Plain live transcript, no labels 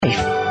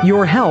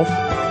your health,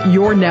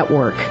 your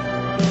network.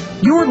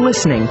 You're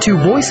listening to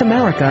Voice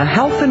America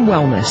Health and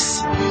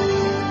Wellness.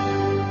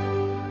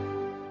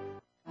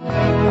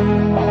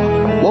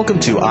 Welcome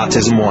to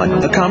Autism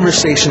One, a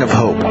conversation of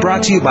hope,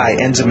 brought to you by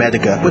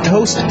Enzymedica with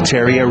host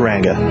TERI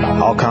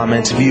Aranga. All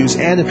comments, views,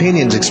 and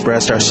opinions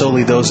expressed are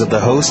solely those of the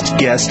host,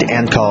 guest,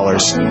 and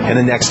callers. In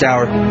the next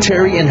hour,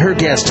 TERI and her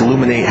guest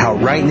illuminate how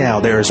right now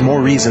there is more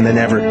reason than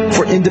ever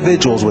for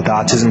individuals with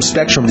autism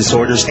spectrum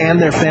disorders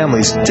and their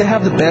families to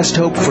have the best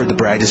hope for the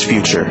brightest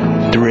future.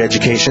 Through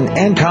education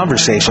and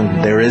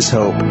conversation, there is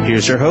hope.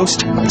 Here's your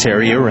host,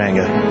 TERI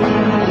Aranga.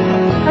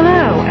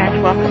 Hello,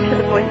 and welcome to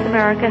the Voice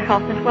America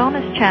Health and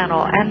Wellness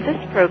channel and this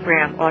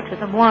program,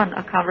 Autism One,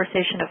 a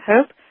conversation of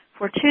hope,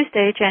 for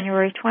Tuesday,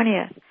 January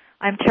 20th.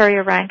 I'm TERI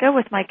Aranga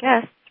with my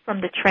guests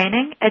from the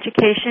Training,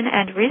 Education,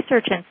 and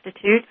Research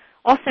Institute,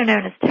 also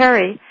known as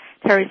TERI,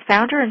 TERI's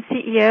founder and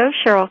CEO,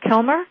 Cheryl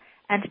Kilmer,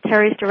 and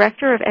TERI's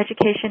Director of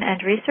Education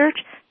and Research,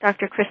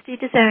 Dr. Christy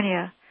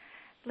DeZonia.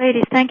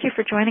 Ladies, thank you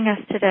for joining us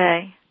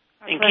today.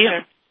 Thank you.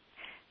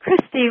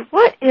 Christy,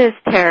 what is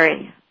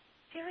TERI?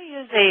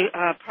 TERI is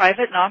a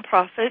private,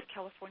 nonprofit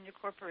California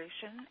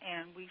corporation,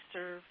 and we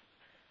serve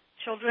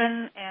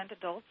children and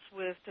adults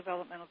with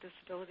developmental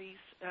disabilities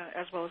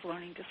as well as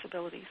learning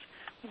disabilities.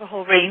 We have a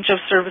whole range of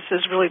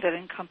services really that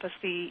encompass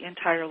the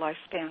entire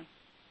lifespan.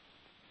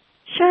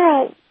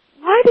 Cheryl,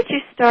 why did you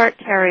start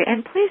TERI,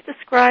 and please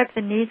describe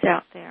the needs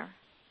out there?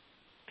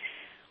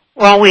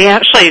 Well, we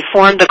actually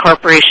formed the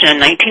corporation in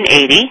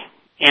 1980,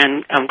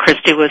 and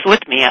Christy was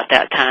with me at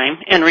that time,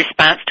 in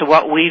response to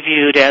what we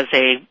viewed as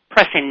a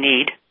pressing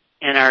need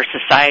in our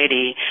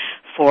society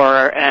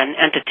for an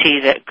entity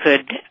that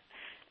could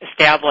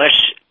establish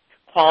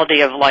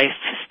quality of life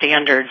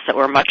standards that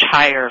were much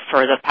higher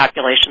for the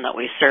population that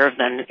we serve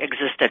than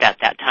existed at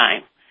that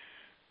time.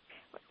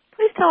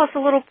 Please tell us a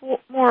little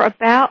more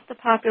about the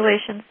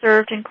population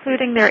served,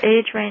 including their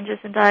age ranges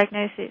and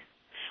diagnoses.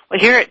 Well,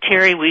 here at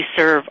TERI, we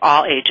serve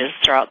all ages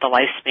throughout the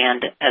lifespan,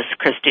 as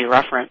Christy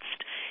referenced.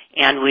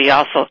 And we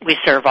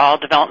serve all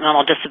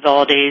developmental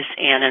disabilities,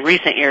 and in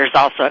recent years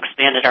also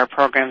expanded our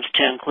programs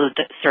to include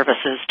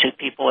services to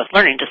people with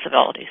learning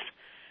disabilities.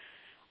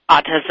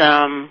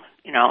 Autism,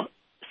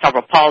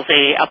 cerebral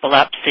palsy,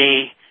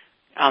 epilepsy,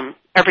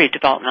 every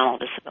developmental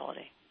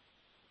disability.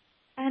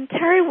 And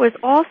TERI was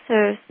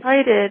also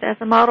cited as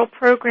a model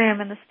program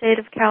in the state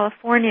of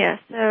California.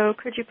 So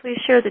could you please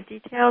share the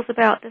details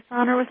about this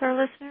honor with our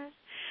listeners?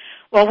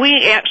 Well,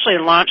 we actually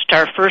launched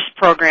our first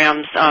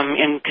programs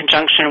in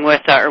conjunction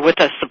with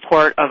the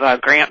support of a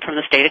grant from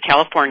the state of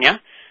California.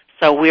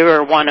 So we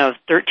were one of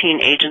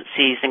 13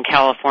 agencies in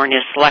California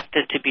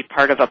selected to be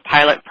part of a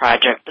pilot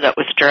project that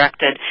was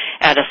directed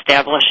at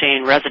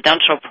establishing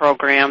residential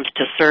programs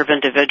to serve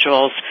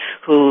individuals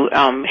who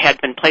had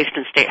been placed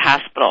in state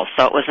hospitals.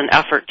 So it was an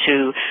effort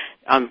to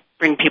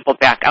bring people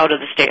back out of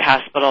the state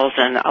hospitals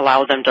and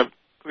allow them to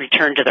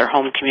return to their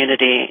home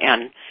community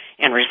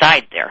and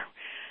reside there.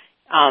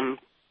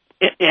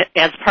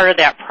 As part of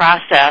that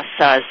process,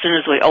 as soon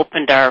as we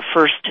opened our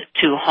first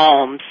two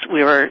homes,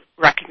 we were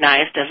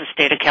recognized as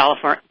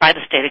by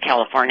the state of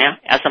California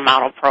as a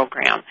model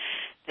program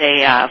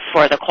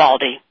for the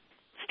quality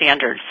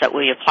standards that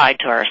we applied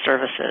to our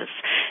services.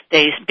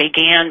 They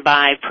began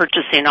by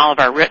purchasing all of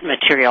our written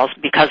materials.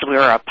 Because we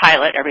were a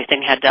pilot,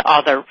 everything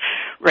all the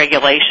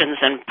regulations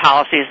and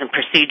policies and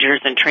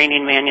procedures and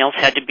training manuals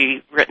had to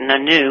be written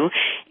anew,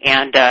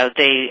 and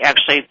they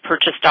actually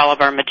purchased all of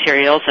our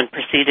materials and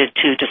proceeded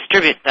to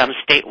distribute them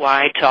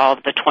statewide to all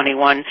of the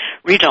 21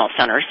 regional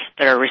centers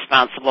that are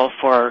responsible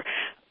for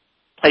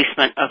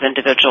placement of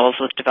individuals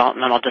with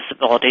developmental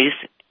disabilities,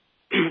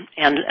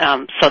 and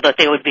so that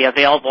they would be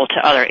available to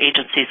other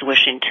agencies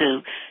wishing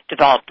to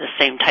develop the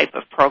same type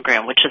of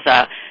program, which is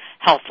a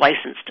health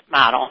licensed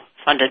model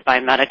funded by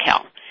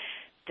Medi-Cal.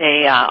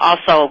 They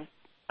also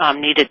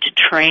needed to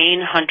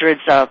train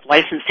hundreds of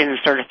licensing and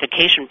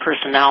certification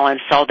personnel,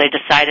 and so they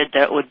decided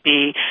that it would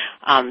be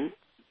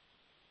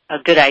a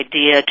good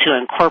idea to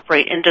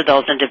incorporate into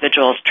those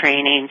individuals'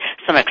 training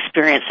some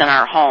experience in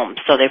our homes.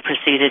 So they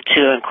proceeded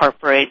to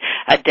incorporate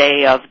a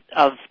day of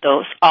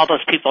all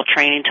those people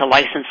training to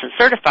license and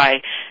certify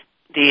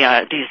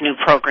these new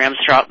programs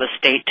throughout the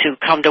state to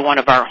come to one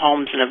of our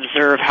homes and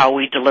observe how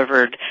we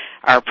delivered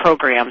our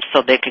programs,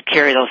 so they could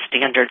carry those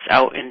standards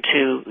out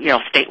into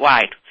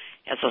statewide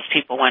as those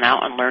people went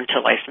out and learned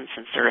to license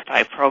and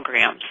certify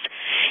programs.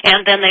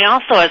 And then they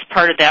also, as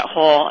part of that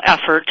whole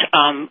effort,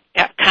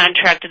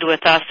 contracted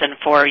with us, and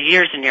for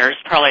years and years,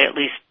 probably at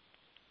least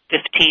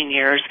 15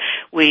 years,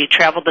 we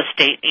traveled the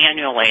state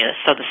annually.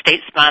 So the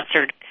state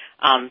sponsored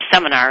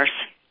seminars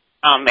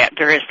at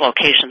various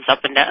locations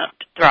up and down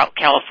throughout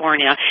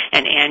California,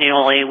 and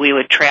annually we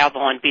would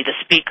travel and be the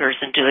speakers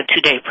and do a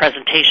 2-day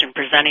presentation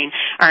presenting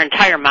our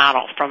entire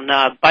model, from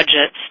the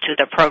budgets to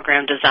the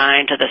program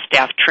design to the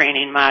staff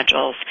training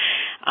modules,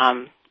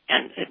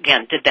 and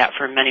again did that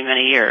for many,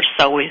 many years.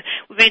 So we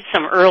made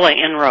some early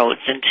inroads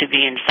into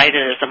being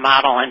cited as a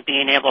model and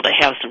being able to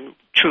have some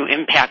true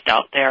impact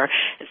out there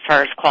as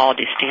far as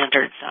quality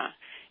standards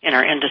in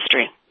our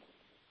industry.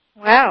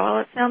 Wow,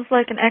 well, it sounds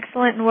like an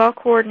excellent and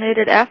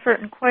well-coordinated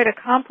effort and quite a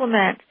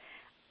compliment.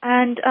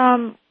 And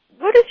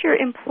what is your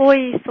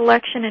employee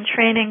selection and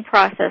training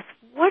process?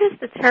 What is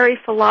the TERI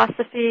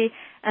philosophy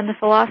and the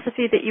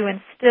philosophy that you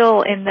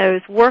instill in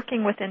those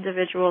working with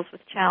individuals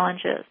with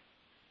challenges?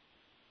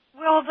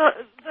 Well,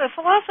 the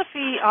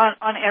philosophy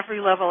on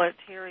every level at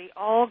TERI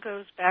all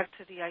goes back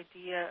to the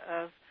idea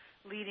of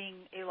leading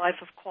a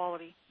life of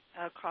quality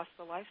across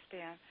the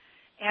lifespan.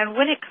 And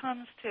when it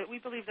comes to, we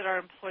believe that our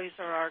employees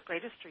are our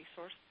greatest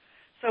resource.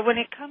 So when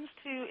it comes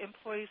to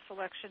employee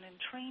selection and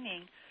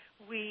training,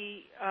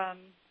 we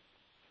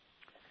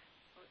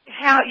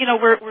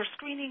we're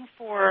screening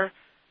for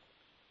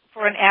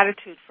an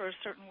attitude, for a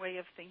certain way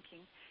of thinking.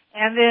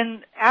 And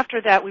then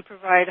after that, we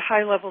provide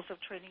high levels of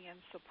training and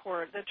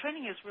support. The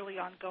training is really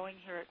ongoing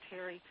here at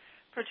TERI,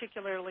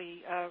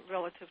 particularly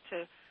relative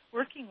to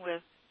working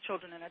with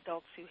children and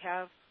adults who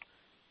have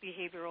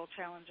behavioral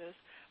challenges.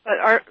 But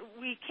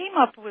we came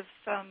up with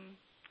some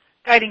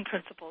guiding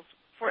principles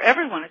for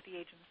everyone at the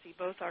agency,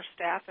 both our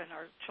staff and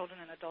our children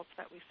and adults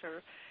that we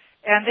serve.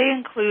 And they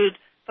include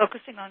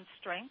focusing on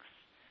strengths,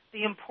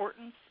 the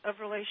importance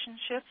of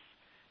relationships,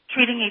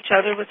 treating each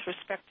other with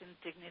respect and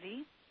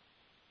dignity,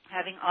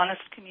 having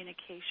honest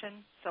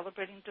communication,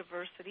 celebrating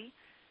diversity,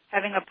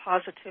 having a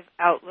positive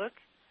outlook,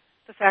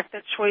 the fact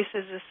that choice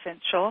is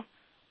essential,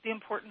 the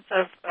importance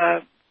of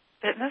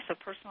fitness, of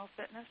personal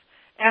fitness,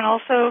 and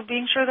also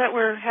being sure that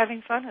we're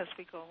having fun as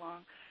we go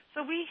along.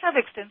 So we have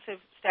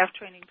extensive staff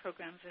training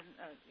programs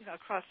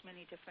across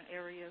many different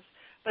areas.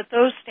 But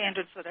those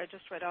standards that I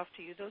just read off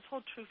to you, those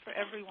hold true for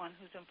everyone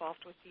who's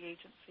involved with the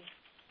agency.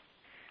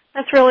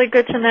 That's really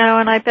good to know,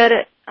 and I bet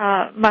it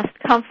must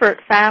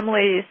comfort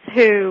families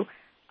whose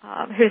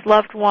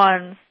loved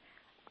ones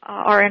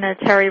are in a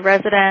TERI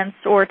residence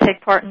or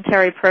take part in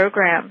TERI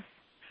programs.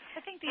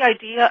 I think the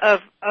idea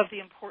of the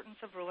importance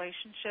of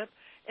relationship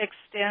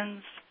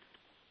extends,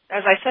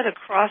 as I said,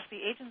 across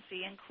the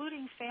agency,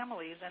 including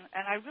families. And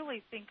I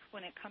really think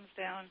when it comes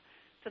down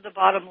to the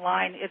bottom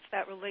line, it's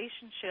that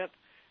relationship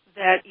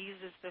that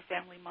eases the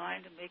family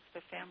mind and makes the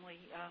family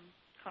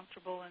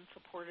comfortable and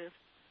supportive.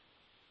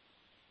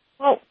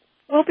 Well,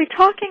 we'll be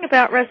talking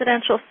about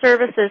residential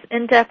services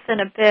in depth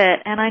in a bit,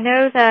 and I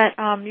know that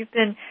you've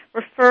been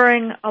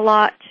referring a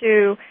lot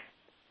to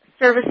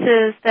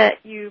services that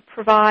you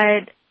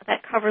provide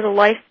that cover the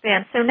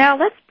lifespan. So now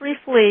let's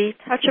briefly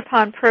touch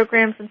upon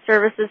programs and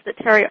services that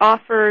TERI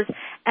offers,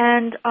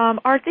 and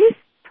are these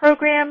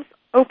programs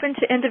open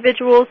to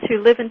individuals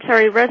who live in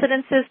TERI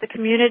residences, the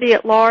community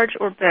at large,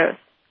 or both?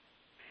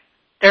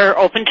 They're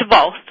open to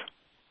both.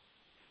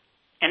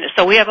 And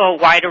so we have a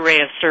wide array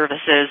of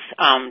services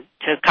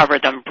to cover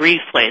them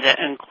briefly that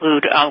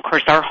include, of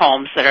course, our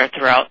homes that are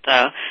throughout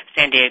the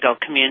San Diego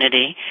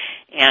community.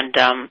 And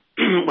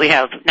we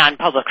have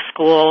non-public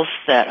schools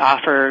that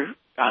are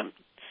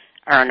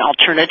an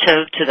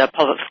alternative to the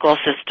public school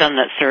system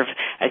that serve,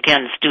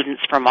 again,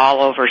 students from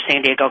all over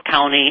San Diego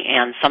County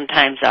and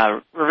sometimes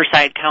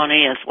Riverside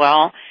County as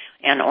well,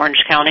 and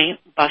Orange County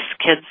bus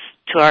kids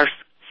to our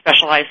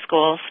specialized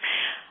schools.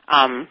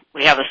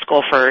 We have a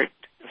school for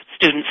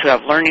students who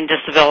have learning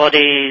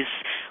disabilities.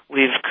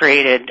 We've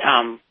created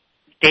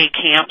day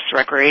camps,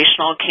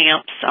 recreational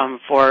camps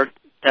for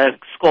the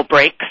school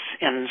breaks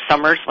in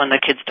summers when the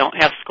kids don't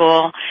have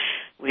school.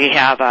 We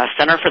have a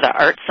Center for the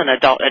Arts and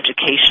Adult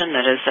Education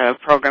that is a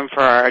program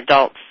for our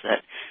adults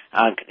that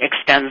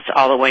extends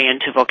all the way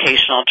into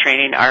vocational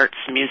training, arts,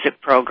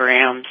 music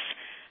programs.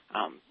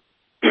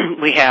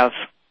 We have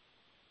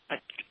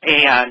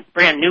a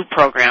brand new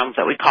program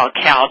that we call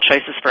CAL,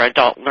 Choices for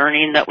Adult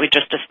Learning, that we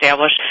just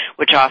established,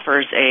 which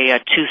offers a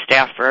 2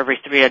 staff for every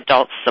 3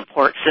 adults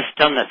support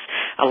system that's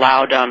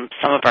allowed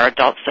some of our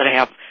adults that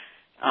have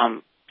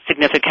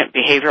significant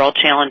behavioral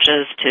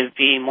challenges to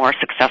be more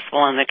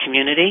successful in the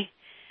community.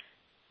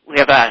 We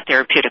have a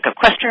therapeutic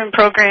equestrian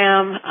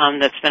program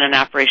that's been in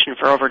operation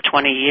for over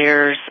 20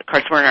 years. Of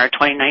course, we're in our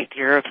 29th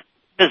year of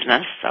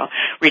business, so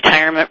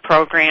retirement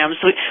programs.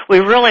 We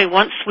really,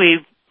 once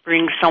we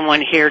bring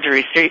someone here to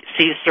receive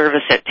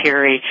service at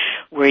TERI,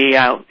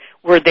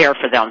 we're there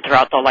for them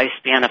throughout the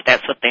lifespan if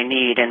that's what they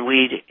need. And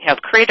we have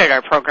created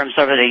our programs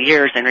over the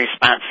years in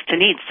response to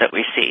needs that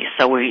we see.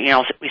 So we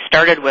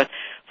started with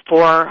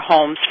 4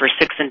 homes for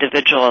 6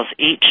 individuals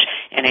each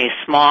in a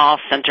small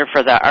center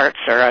for the arts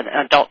or an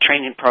adult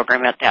training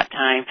program at that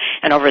time.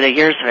 And over the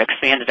years have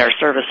expanded our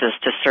services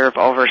to serve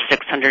over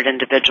 600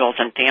 individuals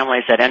and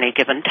families at any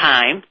given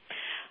time.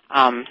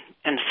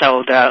 And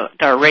so the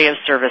array of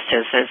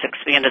services has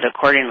expanded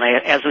accordingly.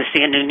 As we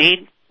see a new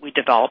need, we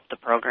develop the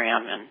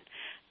program and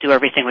do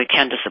everything we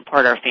can to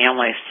support our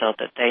families so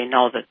that they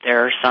know that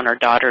their son or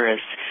daughter is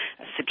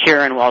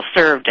secure and well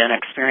served and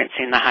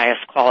experiencing the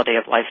highest quality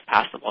of life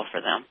possible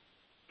for them.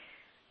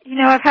 You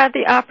know, I've had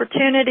the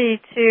opportunity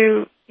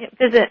to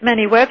visit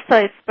many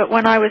websites, but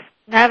when I was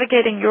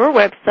navigating your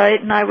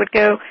website and I would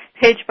go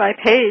page by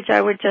page, I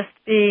would just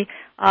be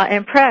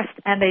impressed.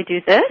 And they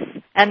do this,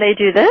 and they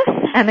do this,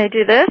 and they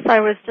do this. I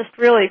was just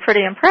really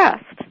pretty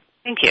impressed.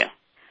 Thank you.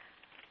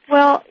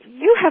 Well,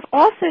 you have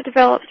also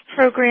developed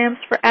programs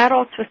for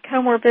adults with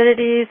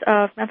comorbidities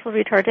of mental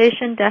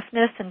retardation,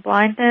 deafness, and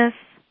blindness.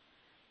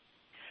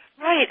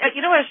 Right.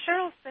 As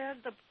Cheryl said,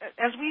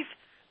 as we've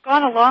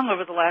gone along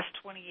over the last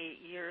 28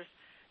 years,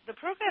 the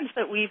programs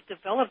that we've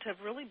developed have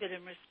really been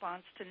in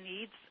response to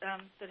needs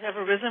that have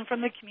arisen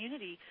from the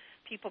community.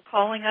 People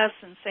calling us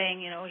and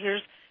saying,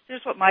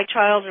 here's what my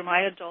child or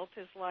my adult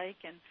is like,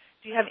 and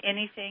do you have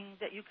anything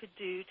that you could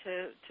do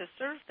to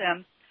serve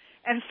them?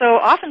 And so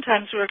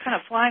oftentimes we were kind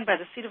of flying by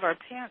the seat of our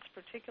pants,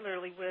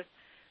 particularly with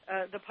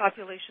the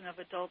population of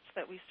adults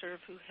that we serve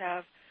who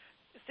have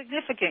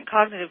significant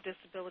cognitive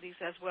disabilities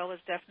as well as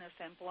deafness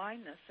and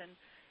blindness. And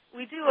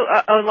we do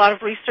a lot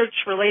of research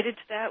related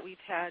to that. We've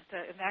had,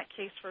 in that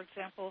case, for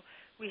example,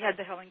 we had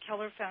the Helen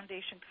Keller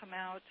Foundation come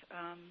out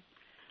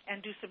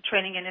and do some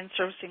training and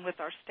in-servicing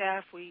with our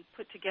staff. We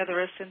put together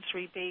a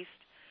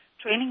sensory-based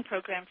training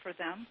program for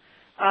them.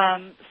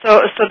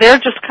 So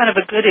they're just kind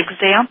of a good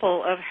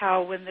example of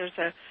how when there's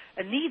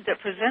a need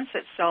that presents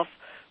itself,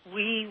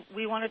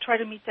 we want to try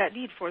to meet that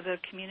need for the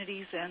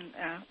communities and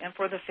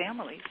for the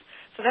families.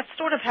 So that's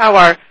sort of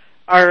how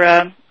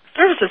our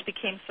services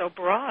became so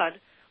broad.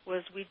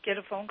 Was we'd get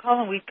a phone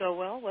call and we'd go,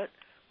 well, what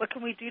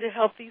can we do to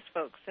help these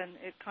folks? And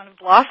it kind of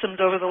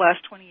blossomed over the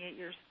last 28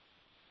 years.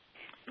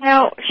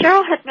 Now,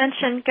 Cheryl had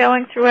mentioned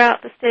going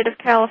throughout the state of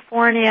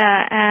California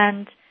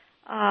and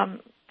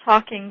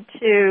talking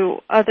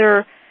to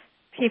other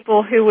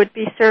people who would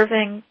be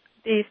serving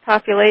these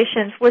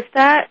populations. Was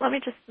that, let me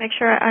just make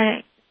sure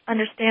I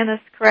understand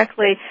this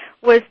correctly,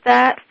 was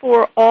that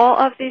for all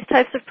of these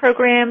types of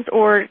programs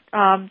or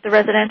the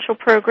residential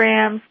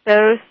programs,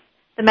 the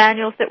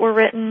manuals that were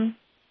written?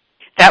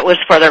 That was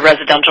for the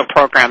residential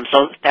program,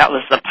 so that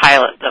was the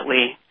pilot that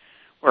we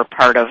were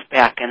part of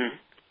back in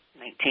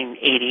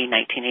 1980,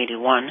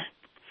 1981,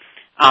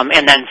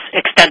 and then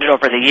extended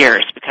over the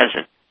years because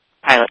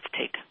pilots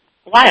take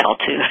a while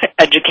to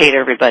educate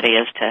everybody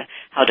as to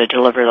how to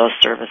deliver those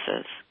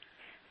services.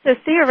 So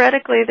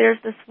theoretically,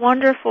 there's this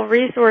wonderful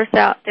resource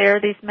out there,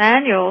 these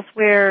manuals,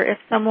 where if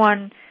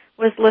someone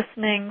was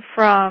listening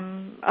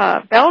from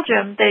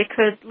Belgium, they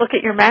could look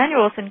at your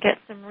manuals and get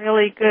some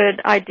really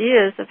good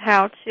ideas of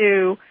how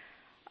to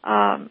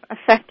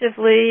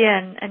effectively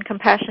and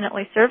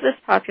compassionately serve this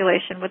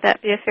population. Would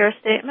that be a fair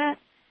statement?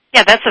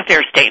 Yeah, that's a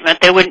fair statement.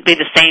 They wouldn't be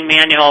the same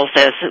manuals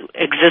as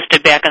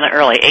existed back in the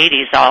early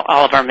 80s.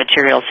 All of our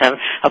materials have,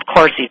 of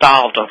course,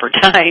 evolved over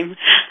time,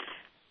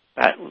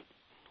 but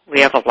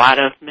we have a lot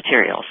of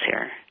materials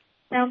here.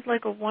 Sounds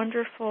like a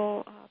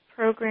wonderful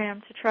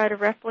program to try to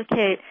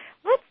replicate.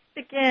 Let's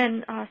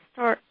begin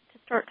start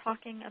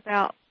talking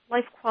about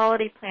life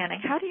quality planning.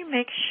 How do you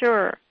make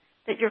sure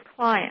that your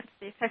clients,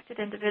 the affected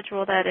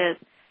individual that is,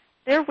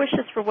 their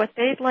wishes for what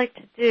they'd like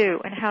to do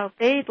and how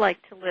they'd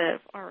like to live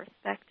are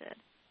respected?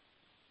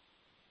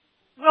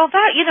 Well,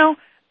 that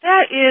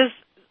is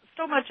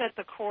so much at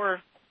the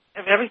core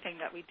of everything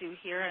that we do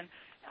here. And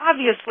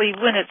obviously,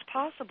 when it's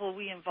possible,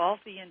 we involve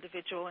the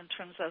individual in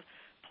terms of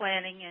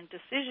planning and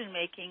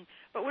decision-making.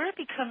 But where it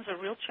becomes a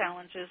real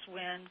challenge is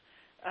when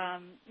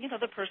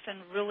the person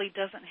really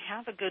doesn't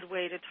have a good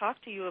way to talk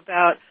to you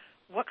about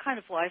what kind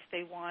of life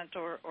they want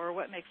or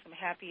what makes them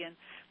happy. And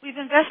we've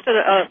invested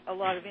a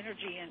lot of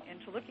energy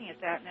into looking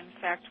at that. And in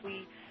fact,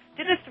 we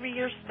did a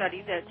 3-year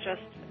study that just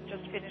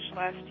finished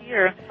last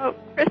year. Oh,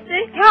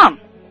 Christy? Yeah.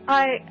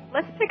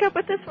 Let's pick up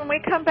with this when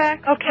we come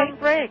back from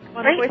break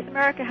on the Voice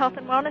America Health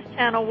and Wellness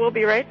channel. We'll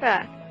be right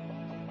back.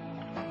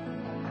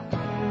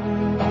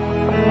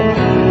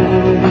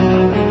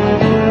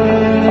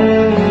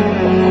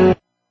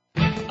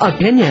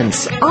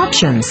 Opinions,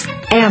 options,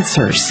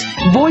 answers.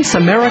 Voice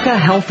America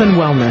Health and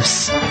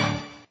Wellness.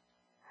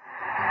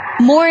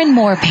 More and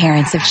more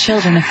parents of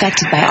children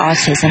affected by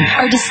autism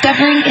are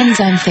discovering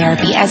enzyme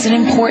therapy as an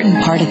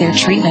important part of their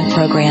treatment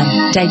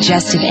program.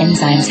 Digestive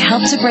enzymes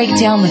help to break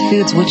down the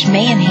foods which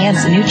may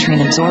enhance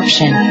nutrient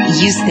absorption.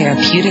 Used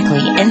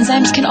therapeutically,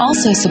 enzymes can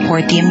also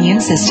support the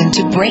immune system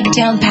to break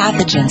down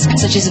pathogens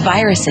such as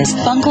viruses,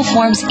 fungal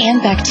forms,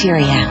 and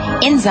bacteria.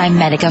 Enzyme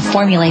Medica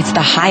formulates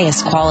the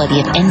highest quality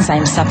of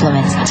enzyme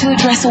supplements to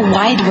address a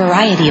wide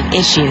variety of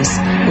issues.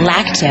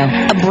 Lacto,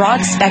 a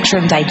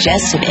broad-spectrum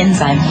digestive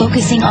enzyme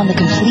focusing on the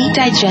complete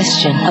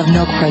digestion of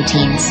milk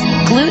proteins.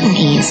 Gluten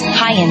Ease,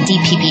 high in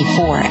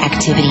DPP4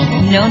 activity,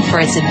 known for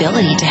its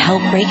ability to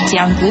help break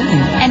down gluten.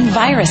 And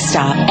Virus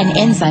Stop, an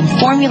enzyme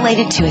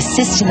formulated to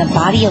assist in the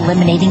body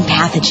eliminating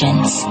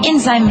pathogens.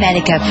 Enzyme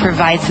Medica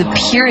provides the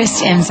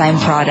purest enzyme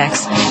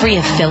products, free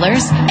of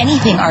fillers,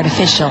 anything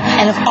artificial,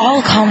 and of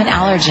all common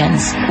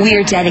allergens. We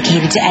are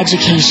dedicated to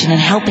education and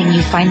helping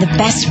you find the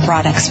best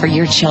products for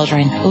your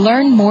children.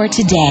 Learn more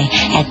today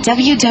at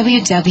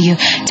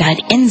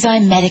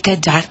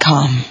www.enzymemedica.com.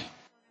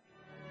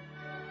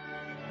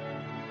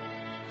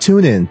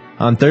 Tune in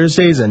on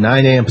Thursdays at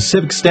 9 a.m.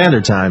 Pacific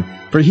Standard Time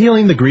for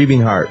Healing the Grieving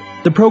Heart,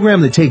 the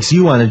program that takes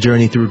you on a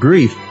journey through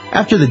grief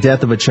after the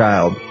death of a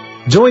child.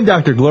 Join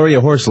Dr. Gloria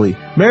Horsley,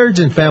 marriage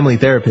and family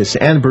therapist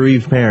and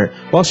bereaved parent,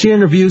 while she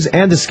interviews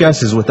and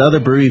discusses with other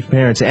bereaved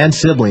parents and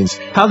siblings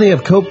how they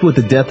have coped with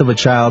the death of a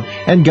child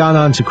and gone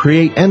on to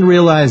create and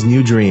realize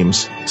new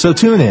dreams. So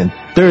tune in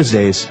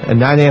Thursdays at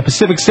 9 a.m.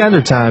 Pacific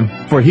Standard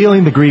Time for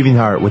Healing the Grieving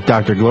Heart with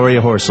Dr.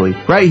 Gloria Horsley,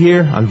 right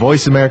here on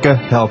Voice America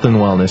Health and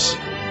Wellness.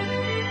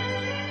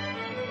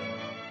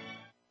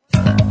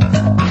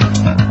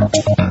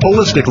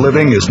 Holistic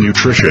living is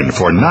nutrition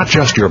for not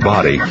just your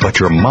body, but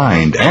your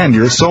mind and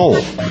your soul.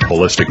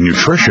 Holistic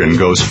nutrition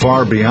goes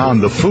far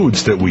beyond the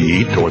foods that we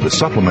eat or the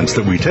supplements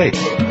that we take.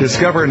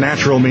 Discover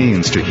natural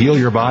means to heal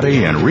your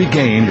body and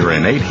regain your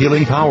innate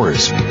healing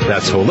powers.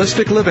 That's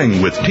Holistic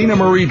Living with Tina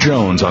Marie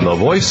Jones on the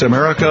Voice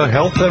America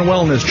Health and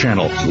Wellness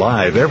Channel,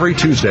 live every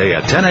Tuesday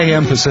at 10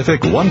 a.m.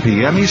 Pacific, 1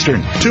 p.m.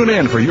 Eastern. Tune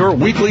in for your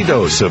weekly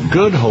dose of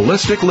good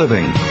holistic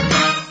living.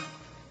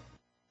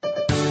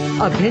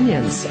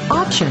 Opinions,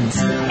 options,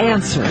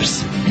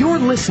 answers. You're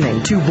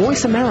listening to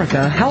Voice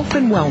America Health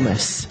and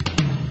Wellness.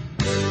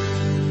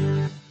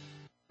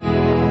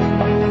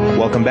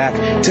 Welcome back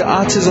to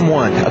Autism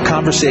One, a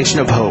conversation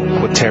of hope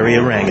with TERI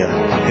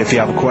Aranga. If you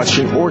have a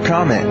question or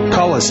comment,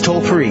 call us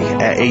toll-free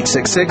at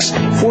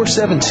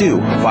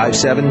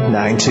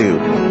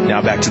 866-472-5792.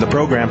 Now back to the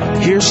program.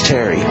 Here's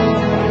TERI.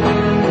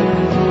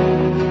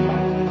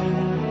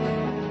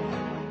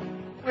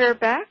 We're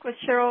back with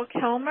Cheryl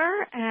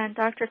Kilmer and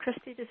Dr.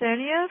 Christy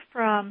Dezonia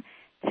from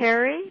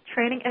TERI,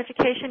 Training,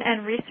 Education,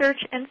 and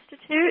Research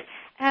Institute.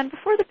 And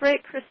before the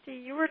break, Christy,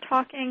 you were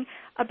talking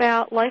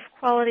about life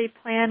quality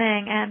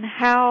planning and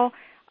how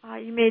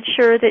you made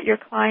sure that your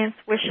clients'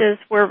 wishes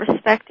were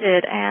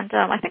respected. And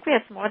I think we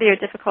have some audio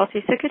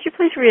difficulties, so could you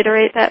please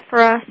reiterate that for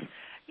us?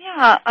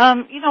 Yeah,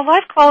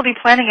 life quality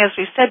planning, as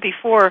we said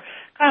before,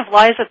 kind of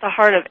lies at the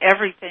heart of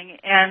everything.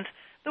 And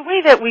the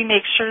way that we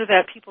make sure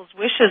that people's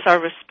wishes are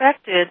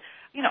respected,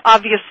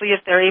 obviously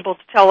if they're able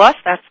to tell us,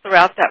 that's the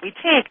route that we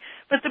take.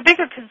 But the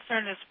bigger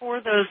concern is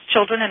for those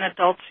children and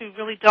adults who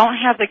really don't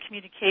have the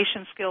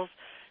communication skills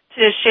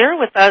to share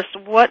with us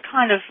what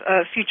kind of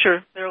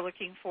future they're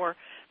looking for.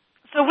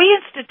 So we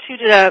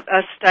instituted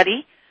a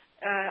study.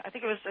 I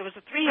think it was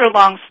a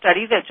 3-year-long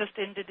study that just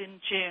ended in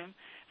June,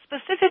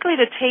 specifically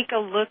to take a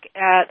look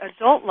at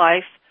adult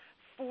life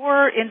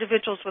for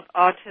individuals with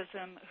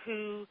autism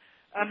who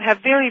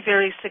have very,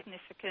 very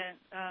significant,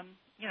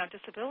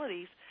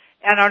 disabilities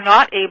and are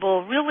not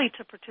able really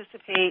to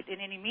participate in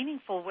any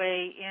meaningful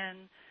way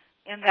in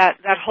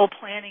that whole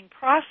planning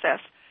process.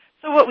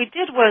 So what we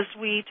did was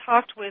we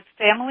talked with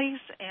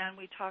families and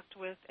we talked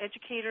with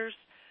educators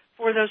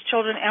for those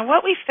children, and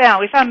what we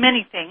found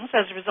many things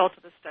as a result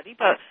of the study,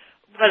 but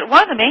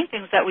one of the main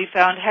things that we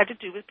found had to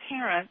do with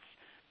parents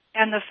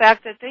and the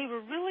fact that they were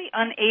really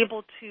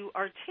unable to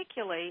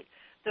articulate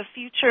the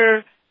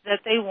future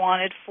that they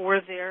wanted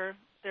for their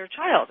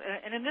child.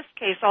 And in this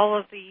case, all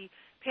of the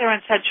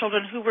parents had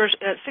children who were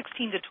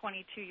 16 to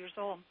 22 years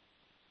old.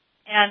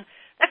 And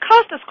that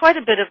caused us quite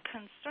a bit of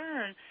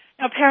concern.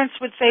 Parents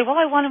would say, well,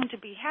 I want them to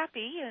be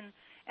happy, and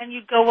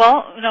you'd go,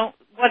 well,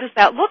 what does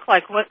that look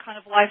like? What kind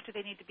of life do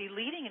they need to be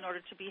leading in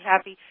order to be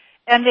happy?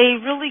 And they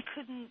really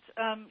couldn't,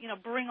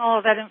 bring all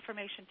of that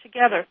information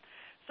together.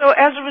 So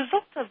as a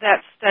result of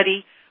that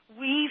study,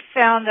 we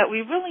found that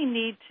we really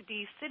need to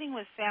be sitting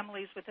with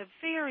families with a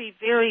very,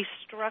 very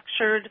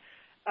structured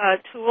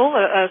tool,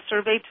 a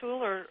survey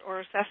tool or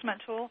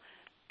assessment tool,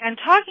 and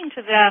talking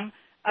to them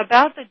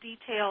about the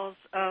details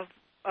of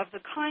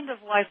the kind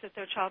of life that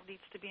their child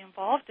needs to be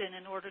involved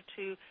in order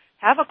to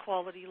have a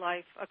quality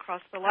life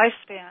across the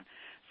lifespan.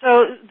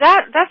 So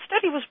that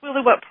study was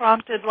really what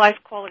prompted life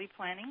quality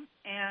planning,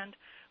 and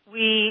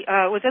we,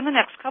 within the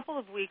next couple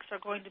of weeks, are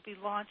going to be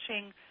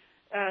launching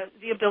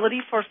the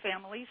ability for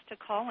families to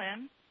call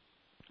in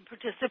and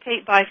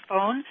participate by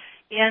phone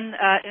in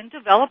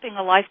developing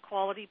a life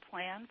quality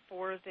plan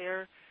for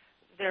their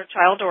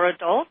child or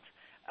adult.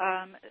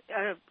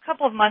 A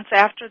couple of months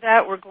after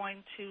that, we're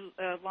going to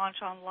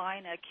launch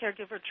online a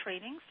caregiver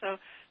training. So,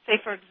 say,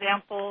 for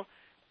example,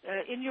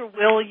 in your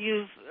will,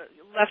 you've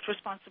left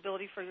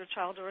responsibility for your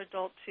child or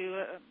adult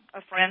to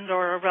a friend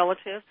or a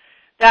relative.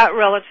 That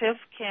relative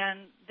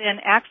can then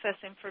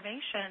access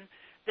information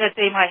that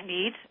they might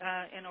need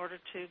in order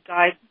to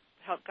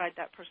help guide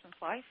that person's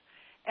life.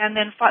 And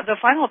then the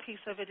final piece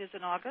of it is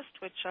in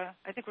August, which I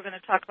think we're going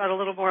to talk about a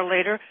little more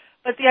later.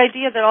 But the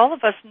idea that all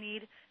of us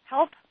need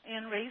help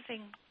in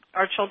raising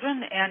our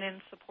children and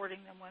in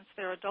supporting them once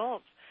they're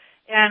adults.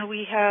 And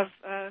we have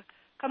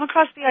come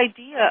across the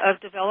idea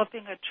of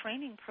developing a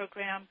training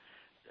program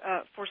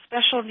for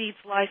special needs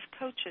life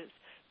coaches,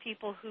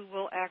 people who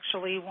will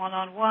actually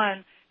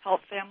one-on-one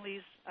help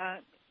families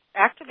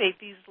activate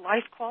these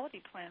life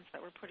quality plans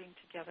that we're putting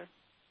together.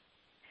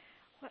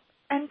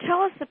 And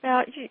tell us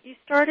about, you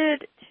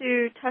started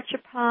to touch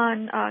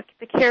upon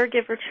the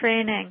caregiver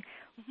training.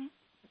 Mm-hmm.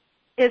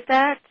 Is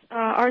that,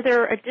 are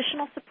there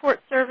additional support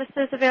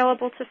services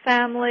available to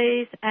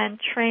families and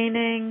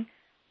training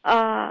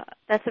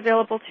that's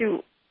available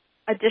to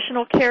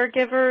additional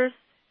caregivers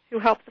who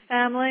help the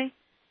family?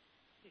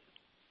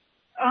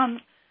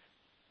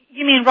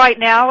 You mean right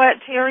now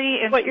at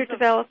TERI? What you're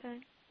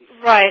developing?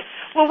 Right.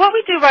 Well, what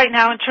we do right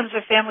now in terms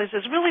of families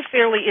is really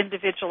fairly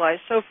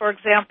individualized. So, for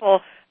example,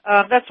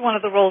 that's one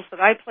of the roles that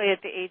I play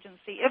at the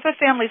agency. If a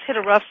family's hit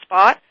a rough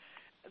spot,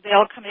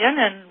 they'll come in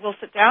and we'll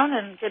sit down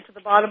and get to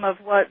the bottom of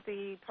what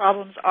the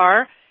problems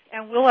are,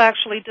 and we'll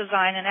actually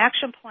design an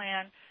action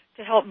plan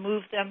to help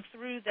move them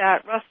through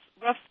that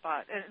rough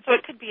spot. And so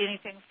it could be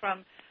anything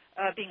from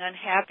being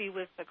unhappy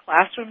with the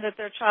classroom that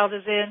their child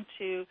is in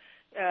to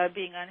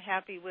being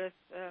unhappy with,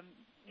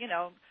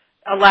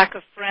 a lack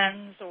of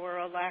friends or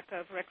a lack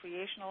of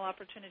recreational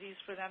opportunities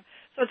for them.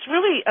 So it's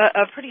really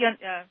a pretty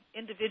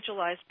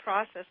individualized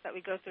process that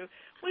we go through.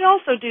 We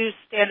also do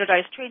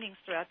standardized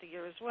trainings throughout the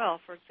year as well.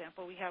 For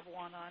example, we have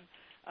one on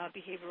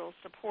behavioral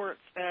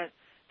supports that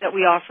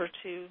we offer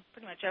to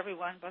pretty much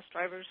everyone, bus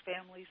drivers,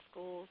 families,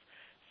 schools.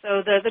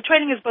 So the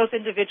training is both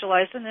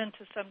individualized, and then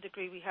to some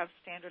degree we have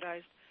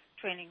standardized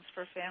trainings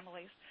for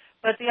families.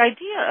 But the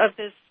idea of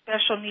this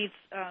special needs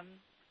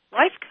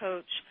life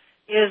coach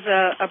is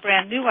a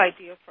brand new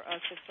idea for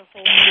us. It's a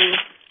whole new,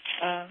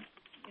 a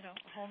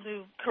whole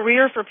new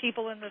career for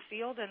people in the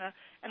field, and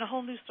a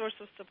whole new source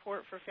of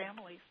support for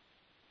families.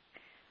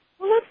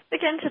 Well, let's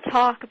begin to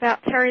talk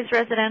about TERI's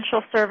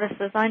residential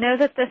services. I know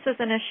that this is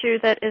an issue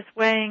that is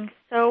weighing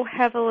so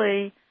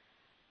heavily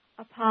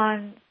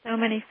upon so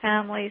many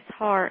families'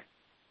 hearts.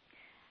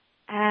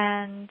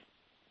 And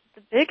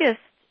the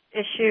biggest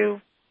issue,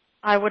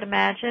 I would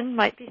imagine,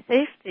 might be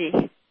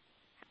safety.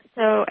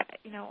 So,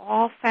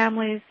 all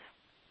families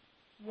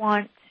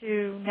want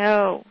to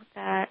know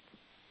that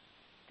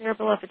their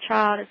beloved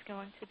child is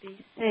going to be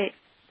safe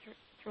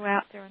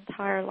throughout their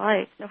entire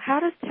life. So how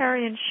does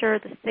TERI ensure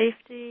the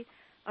safety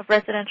of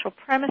residential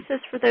premises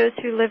for those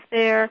who live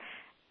there?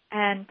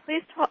 And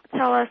please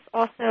tell us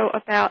also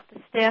about the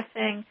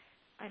staffing.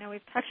 I know we've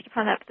touched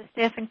upon that, but the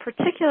staffing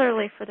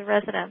particularly for the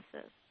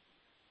residences.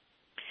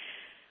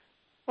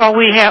 Well,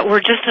 we're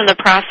just in the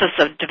process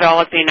of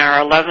developing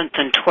our 11th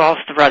and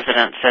 12th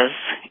residences,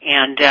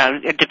 and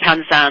it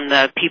depends on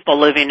the people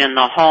living in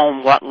the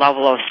home what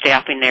level of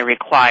staffing they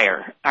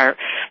require.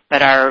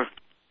 But our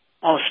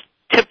most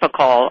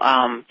typical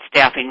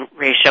staffing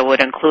ratio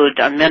would include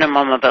a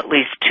minimum of at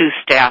least 2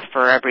 staff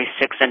for every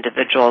 6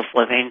 individuals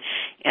living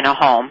in a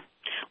home.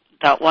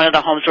 One of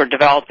the homes we're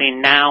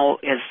developing now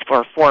is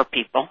for 4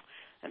 people.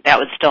 That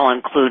would still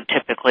include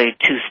typically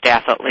 2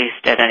 staff at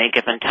least at any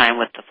given time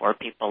with the 4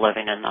 people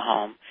living in the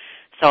home.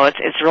 So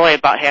it's really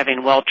about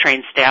having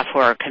well-trained staff who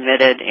are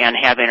committed and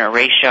having a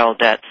ratio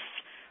that's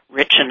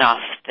rich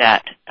enough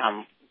that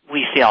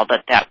we feel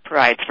that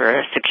provides for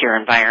a secure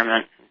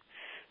environment.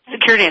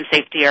 Security and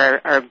safety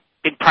are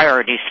big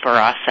priorities for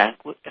us.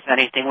 If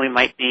anything, we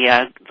might be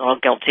a little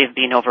guilty of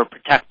being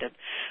overprotected,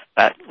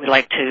 but we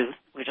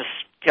just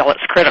feel it's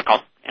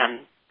critical and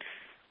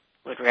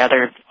would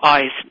rather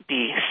always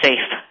be safe.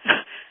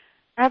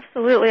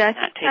 Absolutely. I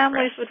think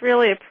families would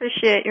really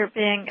appreciate your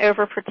being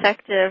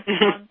overprotective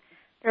on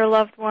their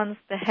loved ones'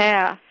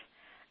 behalf.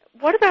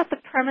 What about the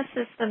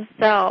premises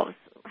themselves?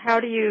 How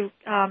do you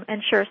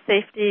ensure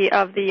safety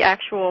of the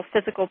actual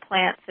physical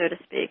plant, so to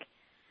speak?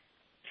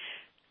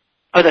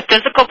 Oh, the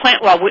physical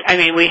plant? Well,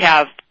 we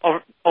have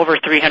over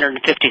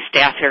 350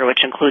 staff here,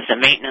 which includes the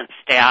maintenance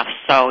staff.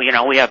 So,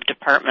 we have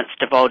departments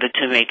devoted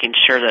to making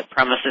sure that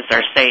premises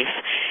are safe.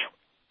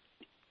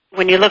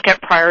 When you look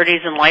at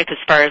priorities in life as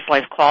far as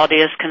life quality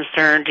is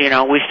concerned,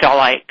 we feel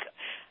like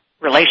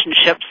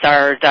relationships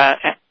are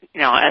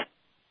at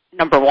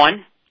number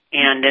one,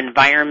 and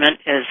environment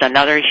is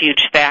another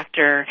huge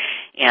factor,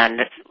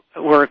 and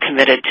we're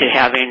committed to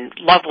having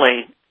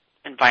lovely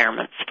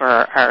environments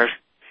for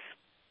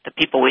the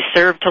people we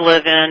serve to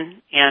live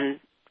in and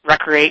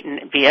recreate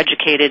and be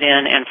educated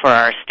in, and for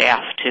our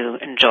staff to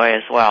enjoy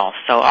as well.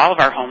 So all of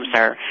our homes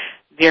are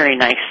very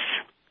nice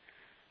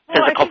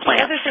physical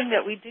plants. The other thing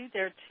that we do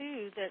there,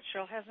 too, that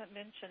Cheryl hasn't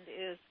mentioned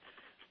is,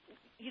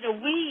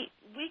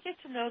 we get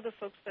to know the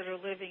folks that are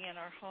living in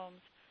our homes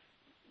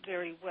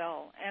very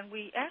well, and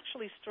we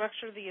actually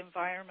structure the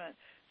environment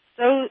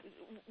so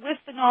with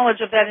the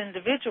knowledge of that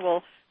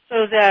individual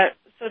so that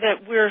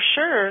we're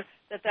sure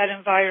that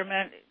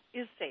environment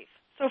is safe.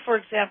 So, for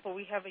example,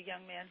 we have a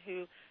young man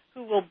who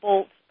will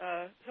bolt.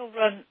 He'll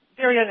run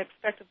very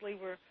unexpectedly.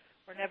 We're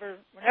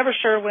never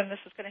sure when this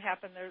is going to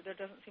happen. There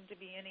doesn't seem to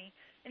be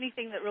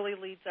anything that really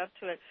leads up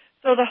to it.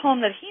 So the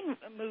home that he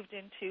moved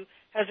into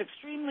has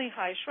extremely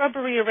high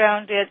shrubbery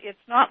around it.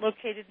 It's not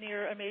located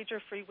near a major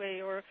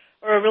freeway or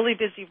a really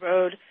busy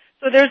road.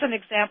 So there's an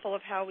example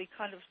of how we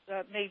kind of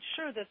made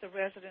sure that the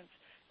residents,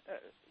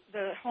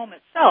 the home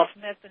itself,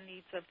 met the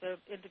needs of the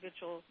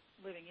individual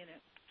living in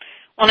it.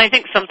 Well, and I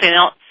think something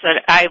else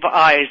that I've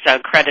always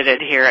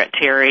credited here at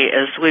TERI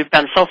is we've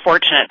been so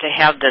fortunate to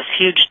have this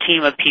huge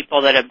team of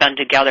people that have been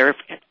together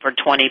for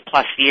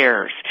 20-plus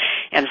years.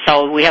 And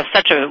so we have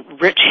such a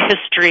rich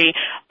history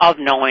of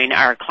knowing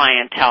our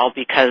clientele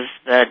because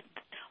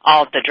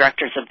all of the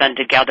directors have been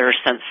together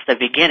since the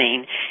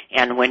beginning.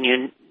 And when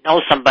you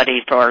know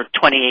somebody for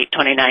 28,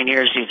 29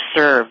 years you've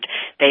served,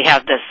 they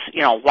have this,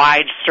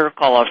 wide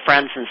circle of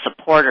friends and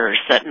supporters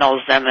that knows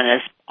them and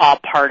is all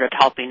part of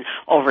helping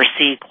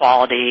oversee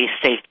quality,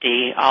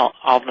 safety,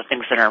 all the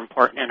things that are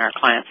important in our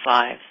clients'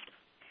 lives.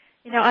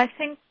 You know, I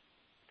think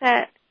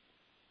that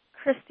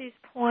Christy's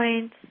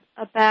point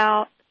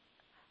about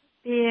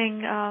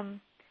being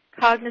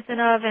cognizant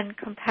of and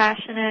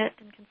compassionate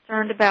and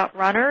concerned about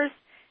runners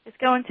is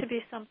going to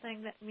be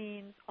something that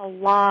means a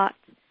lot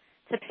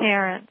to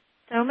parents.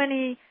 So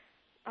many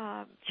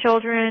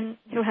children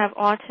who have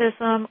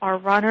autism are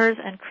runners,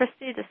 and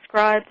Christy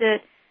described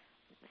it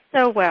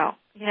so well.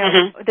 You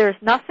know,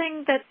 there's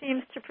nothing that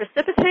seems to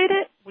precipitate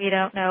it. We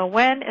don't know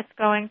when it's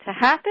going to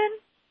happen,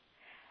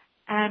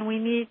 and we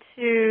need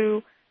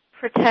to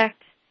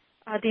protect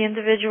the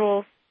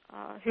individuals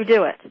who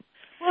do it.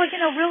 Well, you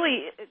know,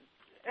 really,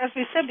 as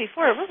we said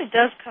before, it really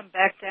does come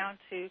back down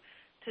to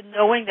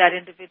knowing that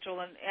individual,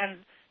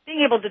 and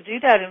being able to do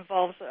that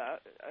involves a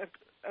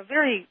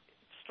very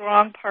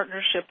strong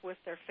partnership with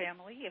their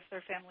family, if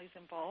their family's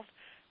involved,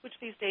 which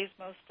these days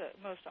most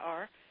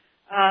are.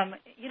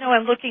 You know,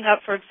 and looking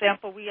up, for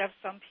example, we have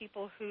some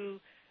people who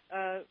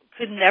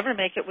could never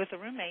make it with a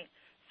roommate,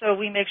 so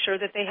we make sure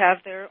that they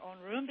have their own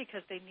room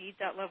because they need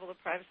that level of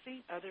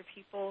privacy. Other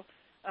people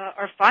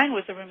are fine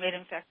with a roommate.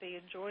 In fact, they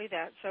enjoy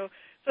that. So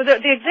the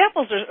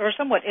examples are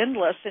somewhat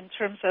endless in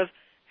terms of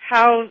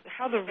how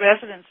the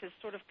residence is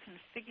sort of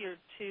configured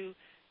to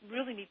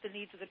really meet the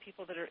needs of the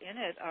people that are in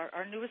it.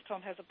 Our newest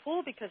home has a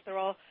pool because they're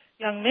all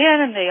young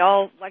men and they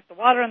all like the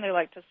water and they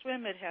like to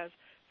swim. It has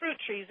fruit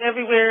trees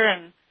everywhere,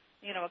 and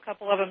you know, a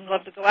couple of them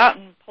love to go out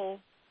and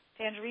pull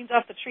tangerines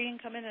off the tree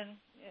and come in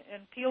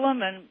and peel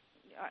them. And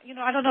you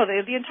know, I don't know.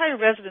 The entire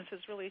residence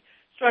is really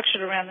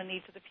structured around the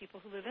needs of the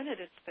people who live in it.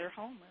 It's their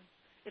home, and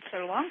it's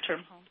their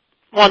long-term home.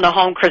 Well, the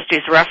home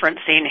Christy's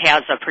referencing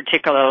has a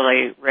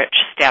particularly rich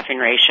staffing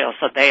ratio,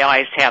 so they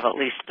always have at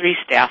least 3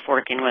 staff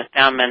working with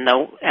them, and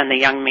the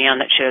young man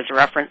that she was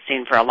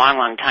referencing for a long,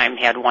 long time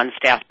had 1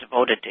 staff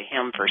devoted to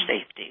him for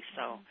safety.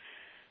 So,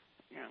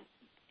 you know,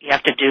 you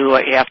have to do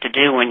what you have to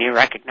do when you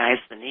recognize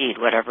the need,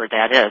 whatever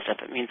that is.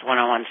 If it means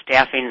one-on-one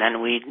staffing,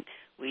 then we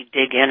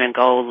dig in and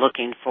go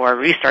looking for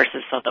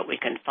resources so that we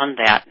can fund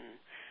that. And,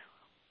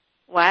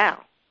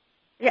 wow.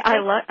 Yeah, I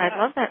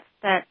love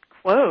that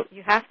quote.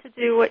 You have to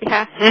do what you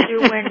have to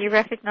do when you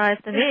recognize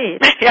the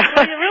need. Yeah.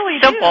 Well, you really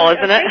Simple, do.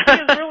 isn't it?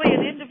 Safety is really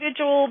an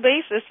individual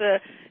basis,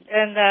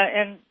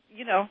 and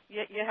you know,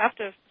 you have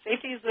to.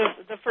 Safety is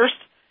the first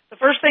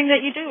thing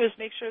that you do is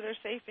make sure they're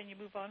safe, and you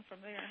move on from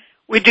there.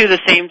 We do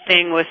the same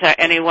thing with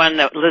anyone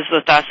that lives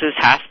with us who's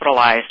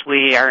hospitalized.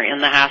 We are in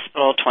the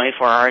hospital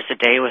 24 hours a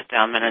day with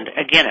them, and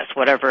again, it's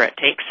whatever it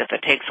takes. If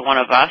it takes one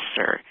of us,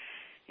 or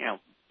you know,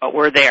 but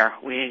we're there.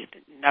 We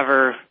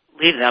never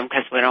leave them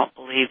because we don't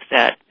believe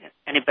that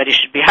anybody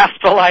should be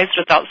hospitalized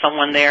without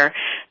someone there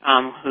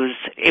who's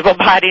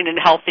able-bodied and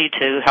healthy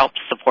to help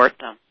support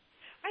them.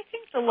 I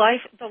think the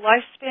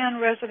lifespan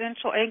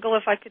residential angle,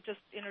 if I could just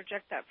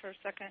interject that for a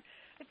second,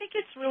 I think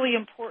it's really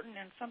important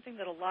and something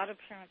that a lot of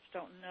parents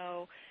don't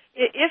know.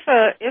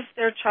 If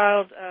their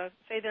child,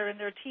 say they're in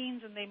their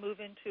teens and they move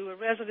into a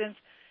residence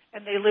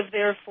and they live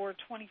there for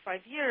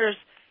 25 years,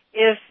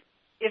 if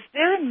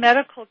their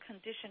medical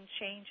condition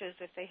changes,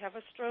 if they have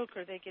a stroke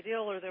or they get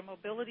ill or their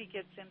mobility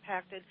gets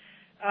impacted.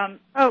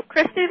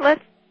 Christy,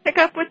 let's pick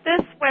up with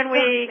this when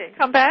we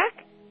come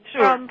back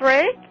from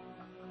break.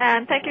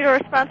 And thank you to our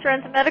sponsor,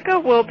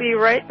 Enzymedica. We'll be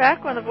right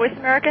back on the Voice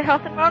America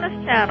Health and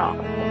Wellness channel.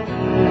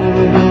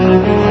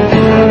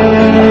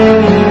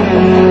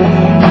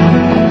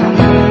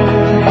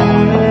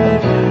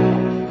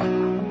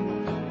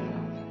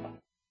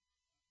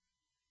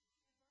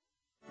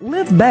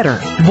 Live better.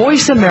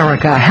 Voice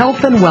America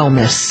Health and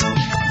Wellness.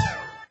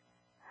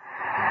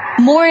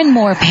 More and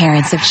more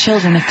parents of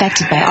children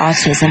affected by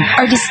autism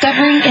are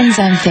discovering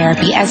enzyme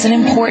therapy as an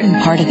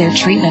important part of their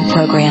treatment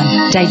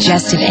program.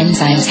 Digestive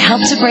enzymes help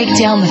to break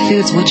down the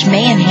foods which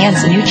may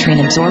enhance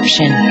nutrient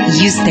absorption.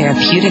 Used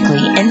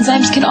therapeutically,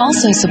 enzymes can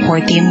also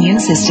support the immune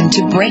system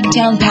to break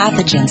down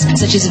pathogens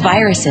such as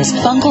viruses,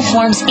 fungal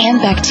forms, and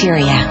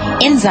bacteria.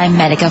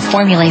 Enzymedica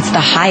formulates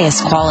the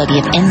highest quality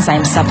of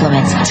enzyme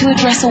supplements to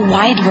address a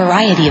wide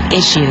variety of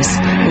issues.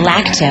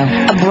 Lacto,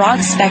 a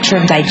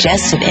broad-spectrum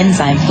digestive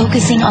enzyme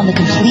focusing on the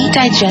complete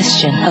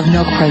digestion of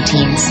milk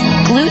proteins.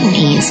 Gluten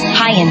Ease,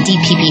 high in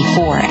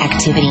DPP4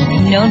 activity,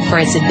 known for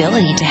its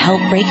ability to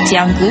help break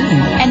down gluten.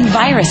 And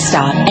Virus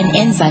Stop, an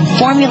enzyme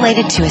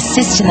formulated to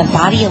assist in the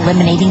body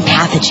eliminating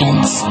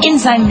pathogens.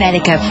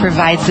 Enzymedica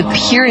provides the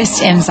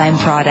purest enzyme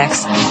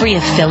products, free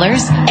of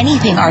fillers,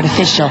 anything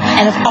artificial,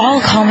 and of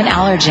all common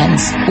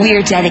allergens. We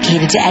are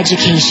dedicated to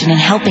education and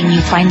helping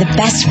you find the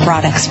best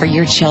products for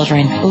your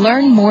children.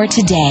 Learn more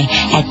today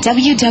at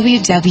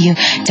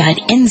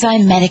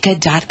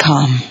www.enzymedica.com. Wake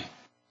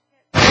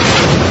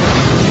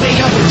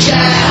up and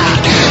shout.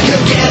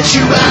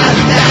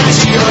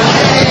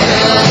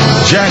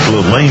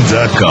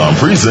 JackLaLanne.com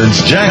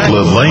presents Jack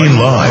LaLanne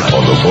Live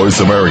on the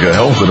Voice America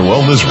Health and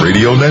Wellness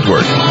Radio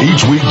Network.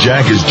 Each week,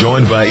 Jack is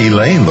joined by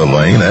Elaine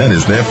LaLanne and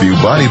his nephew,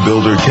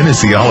 bodybuilder,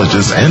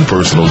 kinesiologist, and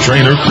personal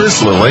trainer,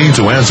 Chris LaLanne,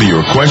 to answer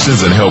your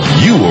questions and help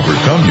you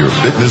overcome your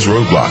fitness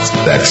roadblocks.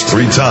 That's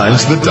 3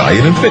 times the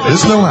diet and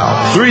fitness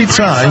know-how, 3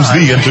 times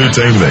the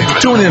entertainment.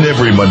 Tune in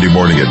every Monday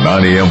morning at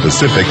 9 a.m.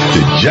 Pacific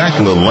to Jack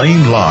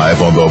LaLanne Live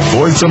on the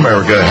Voice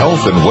America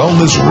Health and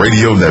Wellness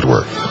Radio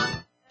Network.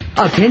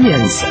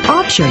 Opinions,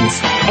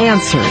 options,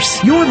 answers.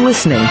 You're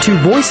listening to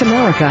Voice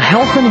America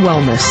Health and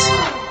Wellness.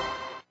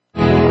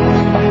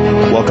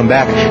 Welcome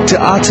back to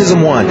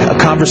Autism One, a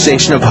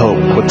conversation of hope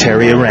with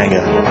TERI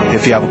Aranga.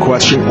 If you have a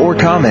question or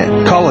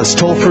comment, call us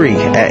toll-free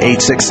at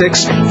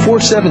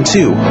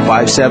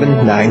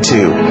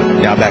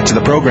 866-472-5792. Now back to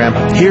the program.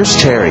 Here's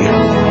TERI.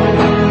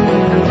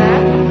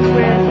 I'm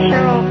back with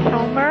Cheryl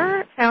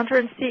Kilmer, founder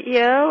and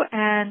CEO,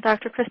 and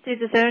Dr. Christy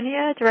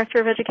Zizonia, Director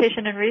of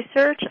Education and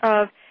Research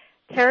of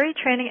TERI,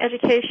 Training,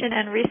 Education,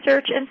 and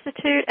Research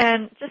Institute.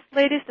 And just,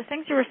 ladies, the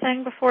things you were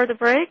saying before the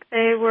break,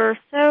 they were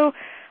so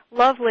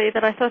lovely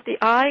that I thought the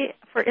I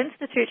for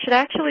Institute should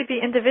actually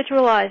be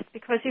individualized,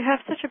 because you have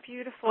such a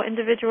beautiful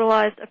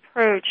individualized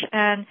approach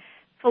and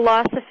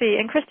philosophy.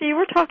 And Christy, you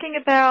were talking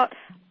about,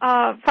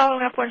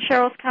 following up on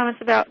Cheryl's comments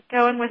about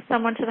going with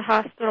someone to the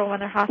hospital when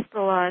they're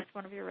hospitalized,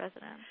 one of your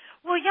residents.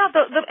 Well, yeah,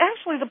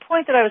 actually the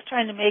point that I was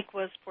trying to make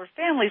was for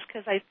families,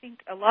 because I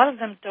think a lot of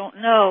them don't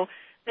know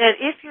that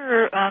if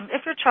your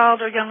child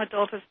or young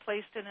adult is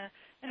placed in a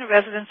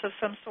residence of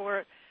some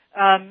sort,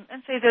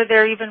 and say they're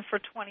there even for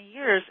 20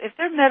 years, if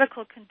their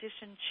medical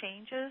condition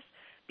changes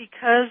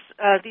because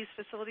these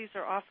facilities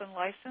are often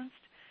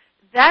licensed,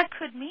 that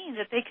could mean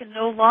that they can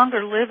no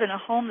longer live in a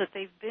home that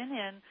they've been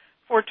in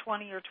for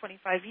 20 or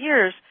 25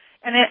 years.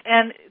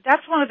 And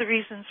that's one of the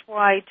reasons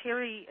why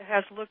TERI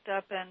has looked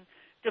up and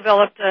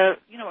developed a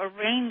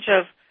range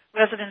of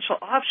residential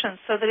options,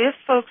 so that if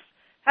folks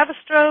have a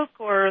stroke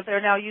or they're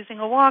now using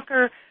a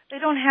walker, they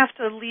don't have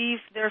to leave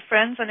their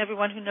friends and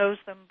everyone who knows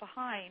them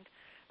behind.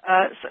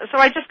 So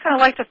I just kind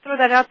of like to throw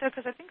that out there,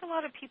 because I think a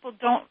lot of people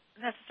don't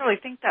necessarily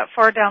think that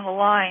far down the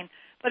line,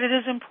 but it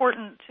is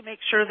important to make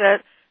sure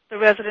that the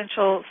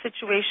residential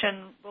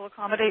situation will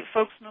accommodate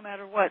folks no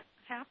matter what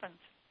happens.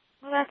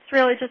 Well, that's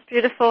really just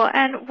beautiful.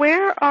 And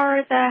where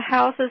are the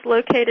houses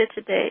located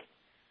to date?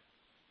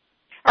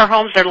 Our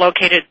homes are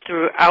located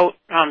throughout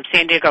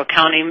San Diego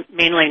County,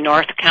 mainly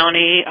North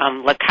County,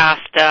 La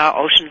Costa,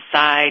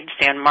 Oceanside,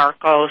 San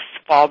Marcos,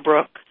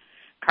 Fallbrook,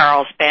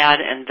 Carlsbad,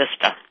 and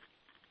Vista.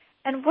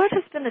 And what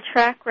has been the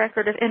track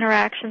record of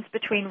interactions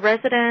between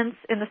residents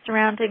in the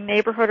surrounding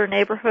neighborhood or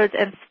neighborhoods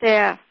and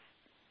staff?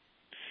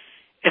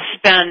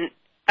 It's been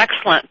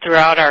excellent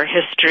throughout our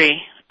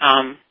history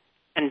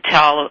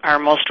until our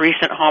most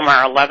recent home,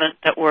 our 11th,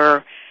 that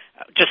we're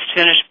just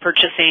finished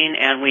purchasing,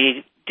 and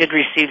we did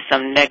receive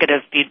some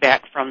negative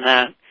feedback from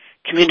the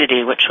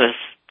community, which was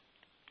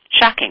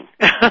shocking.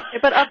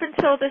 But up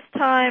until this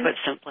time,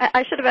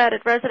 I should have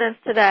added residents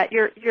to that.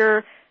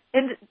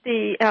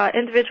 The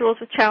individuals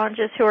with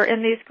challenges who are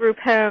in these group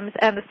homes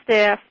and the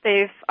staff,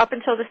 up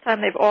until this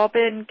time, they've all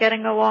been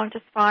getting along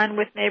just fine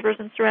with neighbors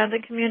and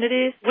surrounding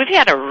communities. We've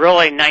had a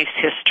really nice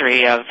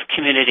history of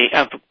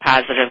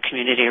positive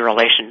community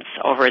relations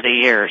over the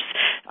years.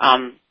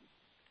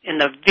 In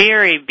the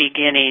very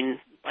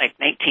beginning, like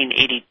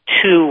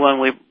 1982, when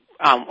we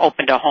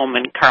opened a home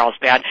in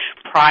Carlsbad,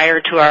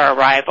 prior to our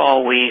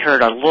arrival, we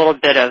heard a little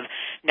bit of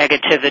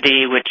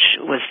negativity, which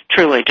was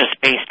truly just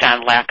based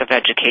on lack of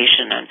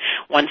education. And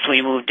once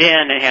we moved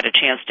in and had a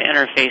chance to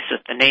interface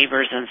with the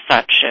neighbors and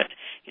such, it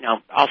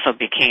also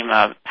became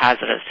a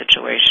positive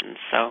situation.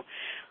 So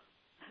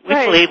we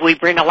believe we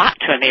bring a lot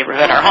to a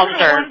neighborhood. Our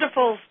homes are... a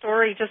wonderful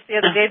story just the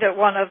other day that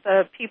one of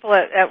the people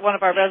at one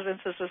of our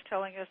residences was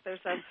telling us.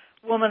 There's a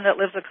woman that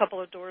lives a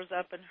couple of doors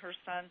up, and her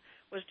son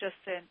was just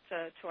sent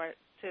to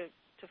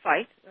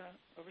fight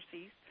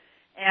overseas,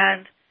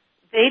 and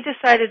they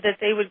decided that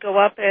they would go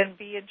up and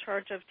be in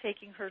charge of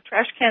taking her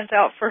trash cans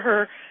out for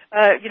her,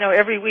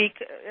 every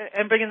week,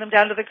 and bringing them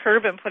down to the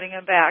curb and putting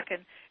them back.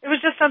 And it was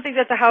just something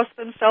that the house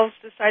themselves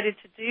decided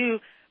to do,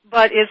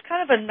 but is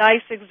kind of a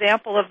nice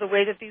example of the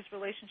way that these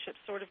relationships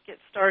sort of get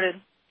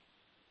started.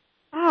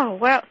 Oh,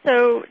 wow.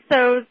 So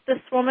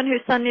this woman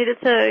whose son needed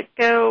to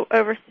go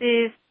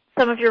overseas,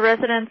 some of your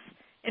residents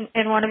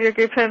in one of your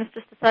group homes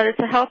just decided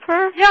to help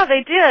her? Yeah,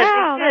 they did.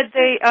 Wow,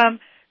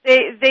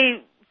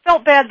 They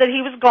felt bad that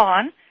he was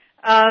gone,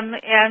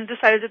 and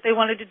decided that they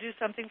wanted to do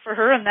something for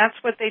her, and that's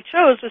what they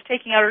chose, was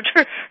taking out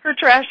her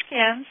trash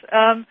cans.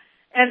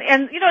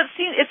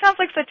 It sounds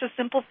like such a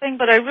simple thing,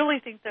 but I really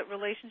think that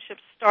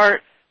relationships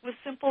start with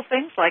simple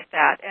things like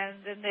that,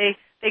 and then they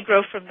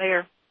grow from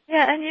there.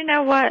 Yeah, and you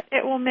know what?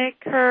 It will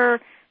make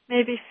her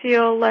maybe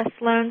feel less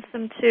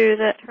lonesome, too,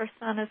 that her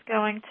son is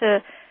going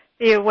to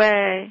be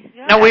away.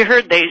 Yeah. No, we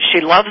heard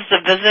she loves the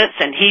visits,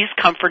 and he's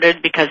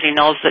comforted because he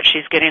knows that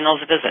she's getting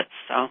those visits.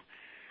 So,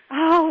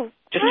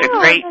 just a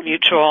great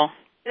mutual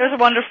There's a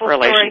wonderful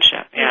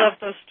relationship. Story. I love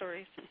those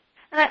stories.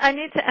 And I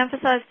need to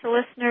emphasize to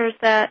listeners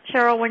that,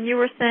 Cheryl, when you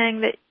were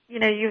saying that,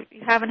 you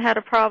haven't had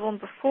a problem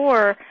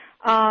before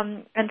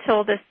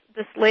until this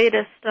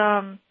latest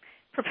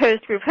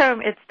proposed group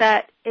home, it's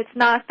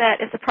not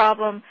that it's a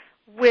problem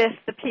with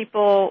the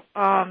people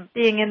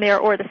being in there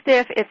or the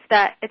staff, it's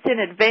that it's in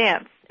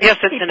advance. Yes,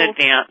 it's in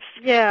advance.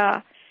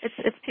 Yeah,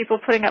 it's people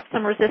putting up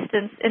some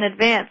resistance in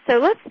advance. So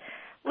let's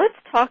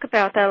talk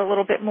about that a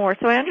little bit more.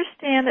 So I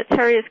understand that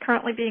TERI is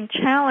currently being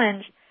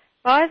challenged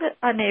by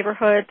a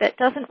neighborhood that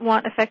doesn't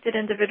want affected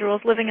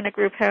individuals living in a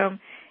group home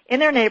in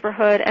their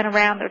neighborhood and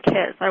around their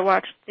kids. I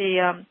watched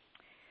the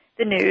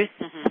news.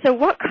 Mm-hmm. So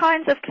what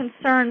kinds of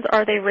concerns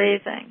are they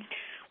raising?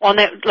 Well,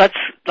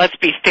 let's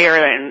be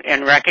fair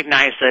and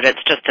recognize that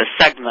it's just a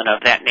segment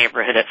of that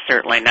neighborhood. It's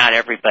certainly not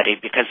everybody,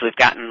 because we've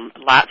gotten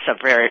lots of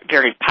very,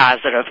 very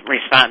positive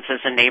responses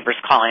and neighbors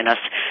calling us,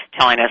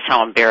 telling us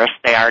how embarrassed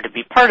they are to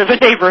be part of a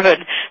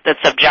neighborhood that's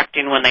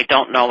objecting when they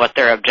don't know what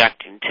they're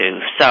objecting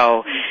to.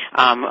 So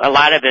a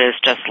lot of it is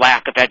just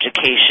lack of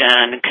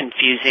education,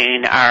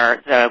 confusing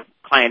the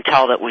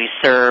clientele that we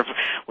serve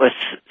with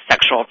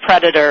sexual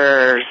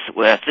predators,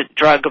 with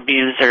drug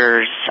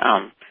abusers,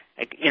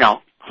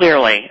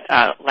 clearly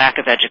lack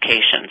of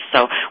education.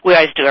 So we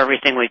always do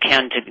everything we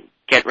can to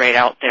get right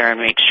out there and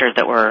make sure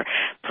that we're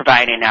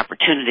providing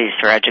opportunities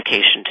for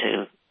education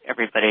to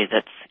everybody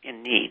that's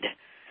in need.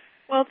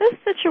 Well, is this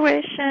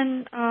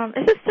situation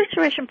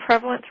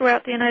prevalent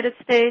throughout the United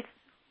States,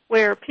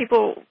 where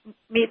people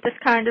meet this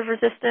kind of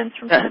resistance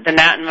from the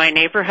not in my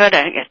neighborhood?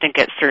 I think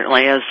it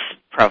certainly is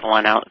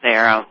prevalent out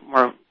there,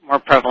 more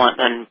prevalent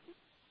than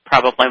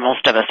probably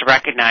most of us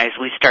recognize.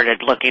 We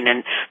started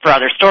looking for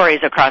other stories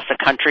across the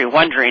country,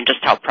 wondering just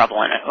how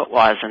prevalent it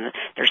was, and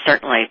there's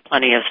certainly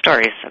plenty of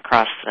stories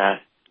across the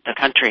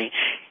country,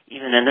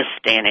 even in this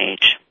day and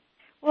age.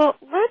 Well,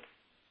 let's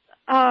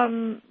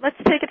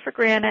take it for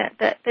granted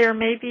that there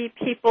may be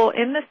people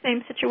in the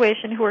same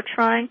situation who are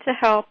trying to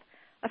help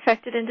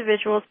affected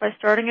individuals by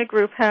starting a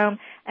group home,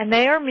 and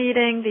they are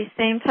meeting the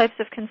same types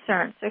of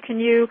concerns. So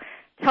can you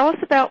tell us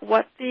about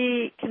what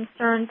the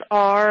concerns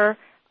are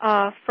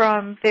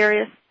from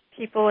various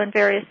people in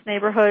various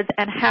neighborhoods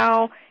and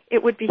how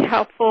it would be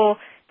helpful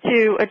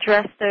to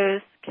address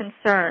those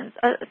concerns?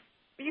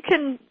 You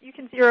can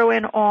zero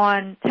in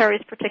on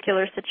TERI's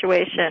particular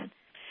situation.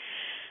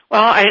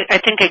 Well, I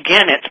think,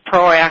 again, it's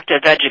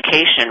proactive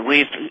education.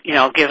 We've,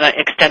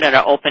 extended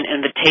an open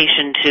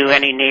invitation to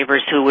any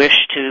neighbors who wish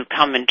to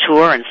come and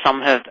tour, and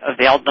some have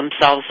availed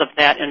themselves of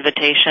that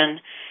invitation.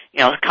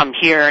 Come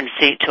here and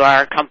see to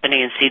our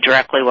company and see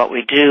directly what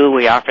we do.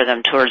 We offer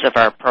them tours of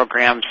our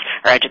programs,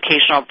 our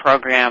educational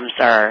programs,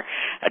 our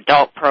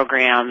adult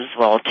programs.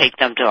 We'll take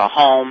them to a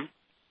home,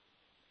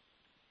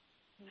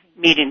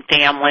 meeting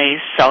families.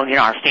 So,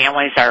 our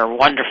families are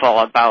wonderful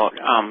about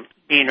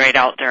being right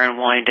out there and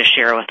willing to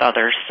share with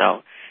others.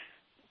 So,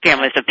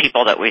 families of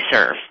people that we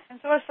serve. And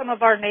so are some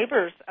of our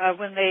neighbors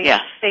when they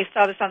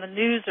saw this on the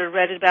news or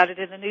read about it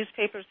in the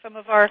newspapers. Some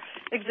of our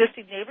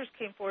existing neighbors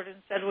came forward and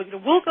said, "Well,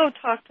 we'll go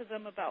talk to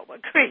them about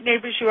what great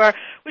neighbors you are,"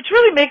 which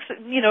really makes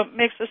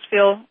us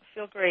feel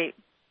great.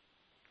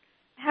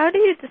 How do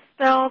you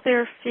dispel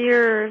their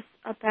fears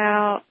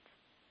about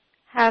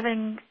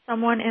having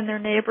someone in their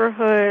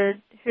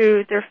neighborhood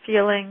who they're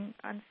feeling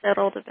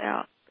unsettled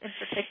about in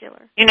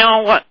particular? You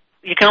know what?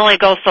 You can only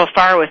go so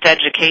far with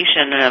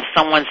education, and if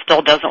someone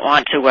still doesn't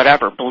want to,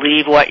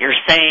 believe what you're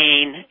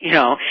saying,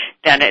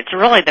 then it's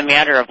really the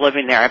matter of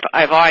living there.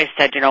 I've always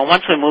said,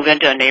 once we move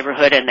into a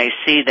neighborhood and they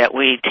see that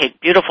we take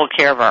beautiful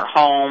care of our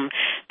home,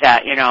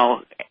 that,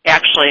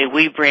 actually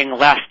we bring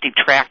less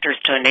detractors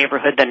to a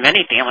neighborhood than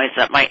many families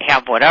that might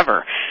have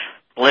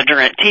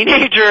belligerent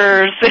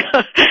teenagers,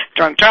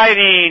 drunk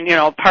driving,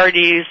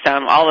 parties,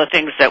 all the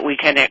things that we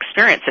can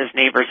experience as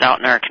neighbors out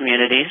in our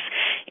communities.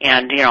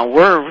 And,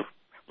 we're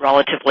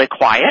relatively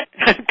quiet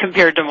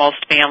compared to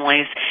most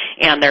families,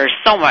 and there's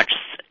so much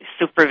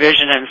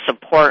supervision and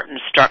support and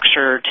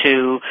structure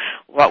to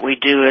what we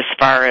do as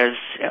far as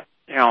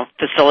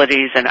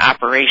facilities and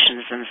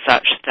operations and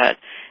such that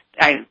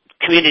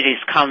communities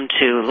come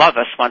to love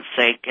us once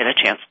they get a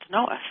chance to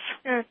know us.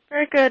 Good,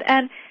 very good.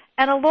 And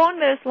along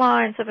those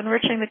lines of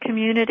enriching the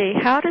community,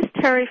 how does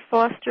TERI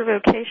foster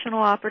vocational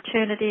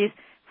opportunities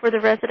for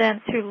the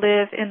residents who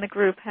live in the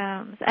group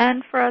homes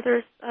and for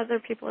other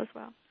people as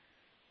well?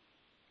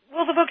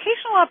 Well, the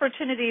vocational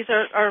opportunities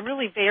are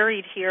really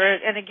varied here,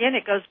 and again,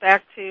 it goes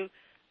back to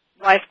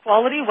life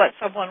quality, what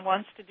someone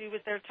wants to do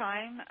with their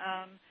time,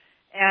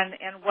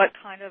 and what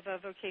kind of a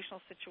vocational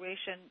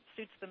situation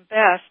suits them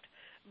best.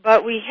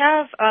 But we've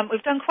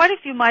done quite a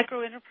few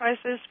micro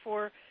enterprises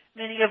for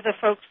many of the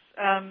folks,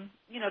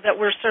 that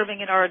we're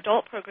serving in our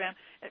adult program.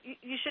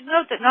 You should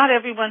note that not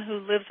everyone who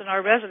lives in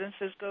our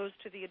residences goes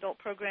to the adult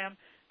program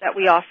that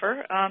we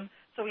offer.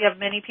 So we have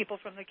many people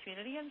from the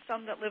community and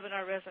some that live in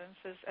our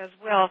residences as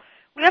well.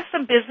 We have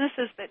some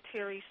businesses that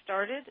TERI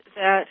started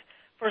that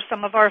for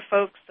some of our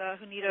folks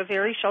who need a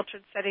very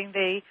sheltered setting,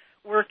 they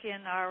work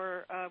in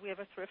we have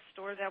a thrift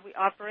store that we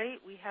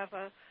operate. We have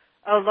a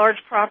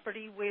large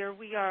property where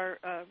we are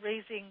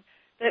raising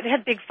they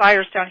had big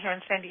fires down here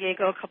in San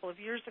Diego a couple of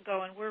years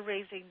ago, and we're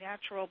raising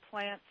natural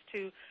plants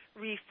to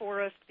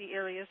reforest the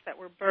areas that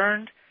were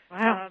burned.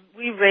 Wow.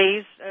 We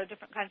raise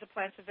different kinds of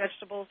plants and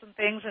vegetables and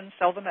things and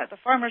sell them at the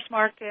farmer's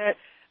market.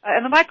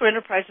 And the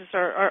micro-enterprises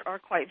are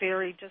quite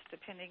varied, just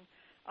depending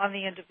on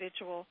the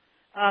individual.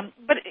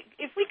 But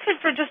if we could,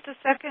 for just a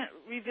second,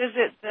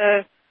 revisit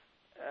the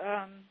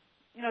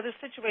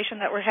situation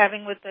that we're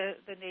having with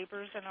the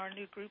neighbors in our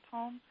new group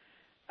home.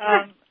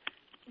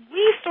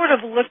 We sort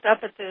of looked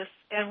up at this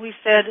and we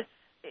said,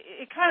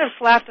 it kind of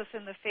slapped us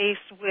in the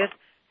face with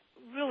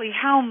really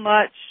how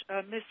much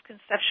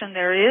misconception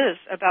there is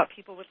about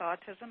people with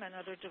autism and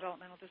other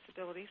developmental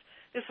disabilities.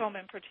 This home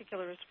in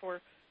particular is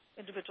for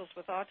individuals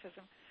with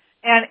autism.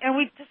 And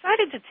we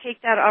decided to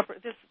take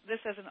this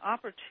as an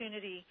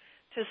opportunity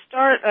to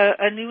start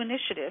a new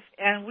initiative.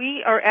 And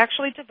we are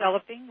actually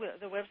developing,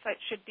 the website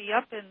should be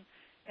up in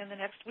the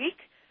next week,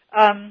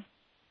 an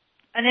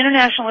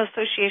International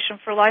Association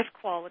for Life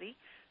Quality,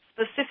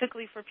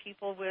 specifically for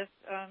people with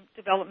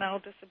developmental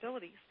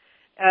disabilities.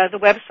 The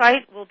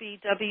website will be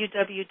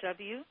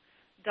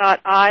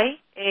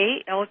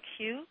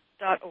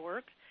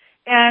www.ialq.org.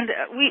 And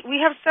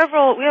we have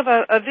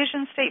a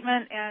vision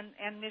statement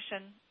and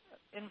mission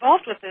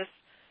involved with this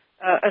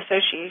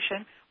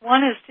association.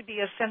 One is to be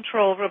a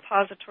central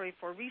repository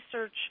for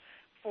research,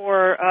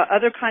 for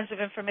other kinds of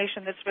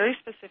information that's very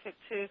specific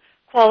to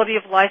quality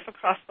of life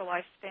across the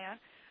lifespan.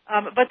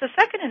 But the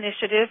second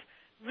initiative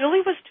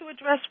really was to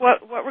address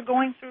what we're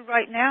going through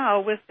right now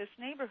with this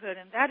neighborhood,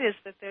 and that is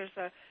that there's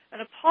an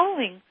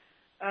appalling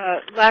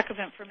lack of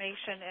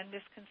information and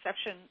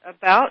misconception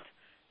about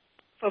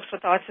folks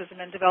with autism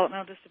and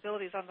developmental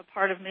disabilities on the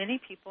part of many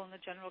people in the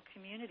general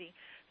community.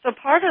 So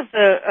part of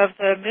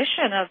the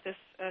mission of this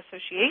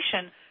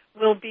association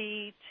will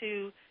be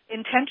to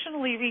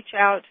intentionally reach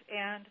out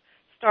and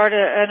start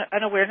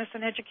an awareness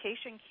and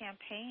education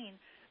campaign,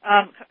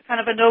 kind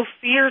of a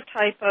no-fear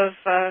type of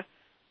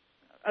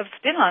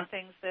spin on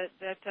things, that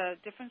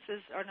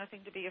differences are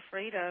nothing to be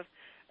afraid of.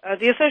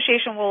 The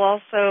association will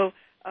also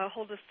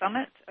hold a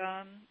summit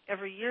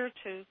every year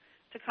to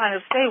kind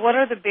of say what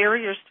are the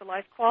barriers to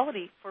life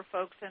quality for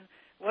folks and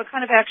what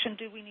kind of action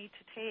do we need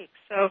to take.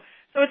 So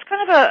it's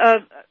kind of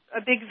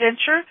a big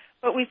venture,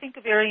 but we think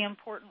a very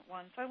important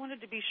one. So I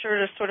wanted to be sure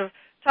to sort of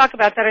talk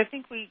about that. I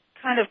think we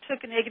kind of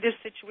took a negative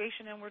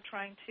situation and we're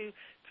trying to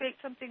create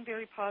something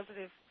very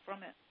positive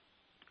from it.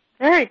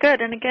 Very good.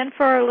 And again,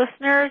 for our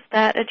listeners,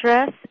 that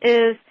address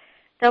is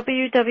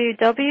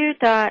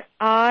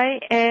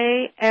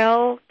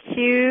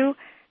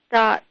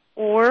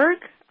www.ialq.org,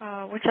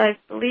 which I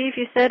believe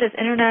you said is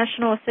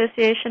International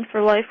Association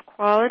for Life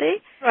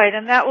Quality. Right,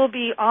 and that will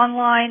be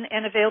online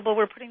and available.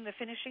 We're putting the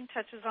finishing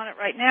touches on it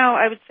right now,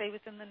 I would say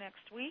within the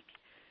next week,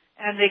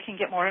 and they can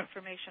get more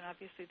information,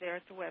 obviously, there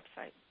at the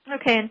website.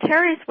 Okay, and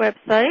Terry's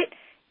website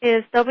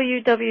is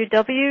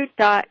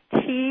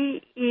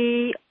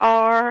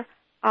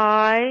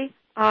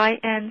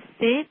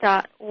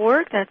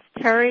www.TERI.org. That's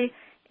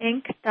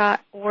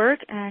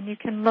TERIinc.org, and you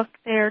can look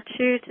there,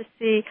 too, to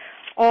see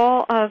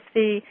all of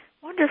the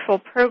wonderful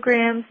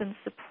programs and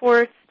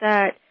supports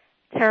that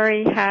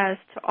TERI has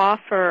to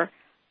offer.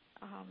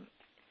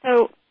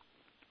 So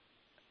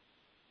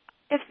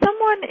if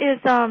someone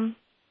is, I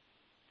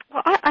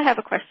have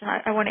a question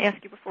I want to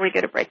ask you before we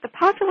get a break. The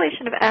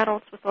population of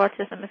adults with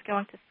autism is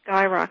going to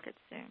skyrocket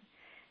soon,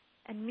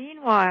 and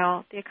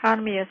meanwhile, the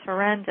economy is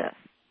horrendous.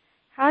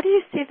 How do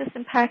you see this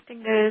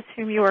impacting those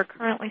whom you are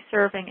currently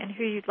serving and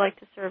who you'd like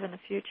to serve in the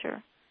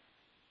future?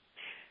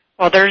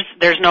 Well,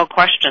 there's no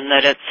question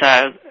that it's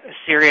a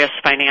serious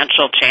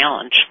financial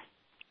challenge.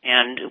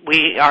 And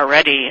we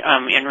already,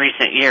 in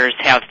recent years,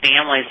 have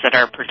families that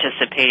are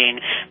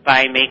participating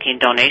by making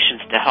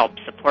donations to help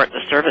support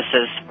the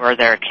services for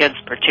their kids,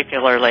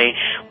 particularly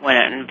when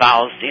it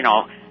involves,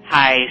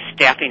 high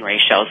staffing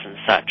ratios and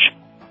such.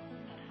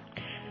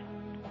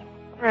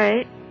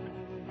 Right.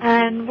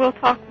 And we'll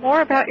talk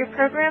more about your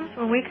programs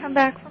when we come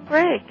back from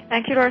break.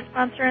 Thank you to our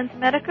sponsor,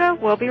 Enzymedica.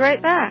 We'll be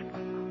right back.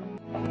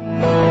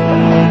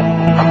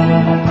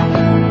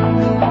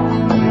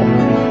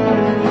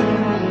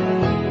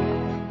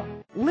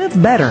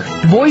 Live better.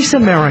 Voice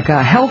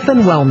America Health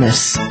and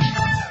Wellness.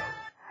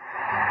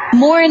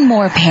 More and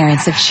more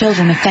parents of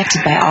children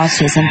affected by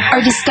autism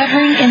are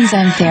discovering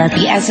enzyme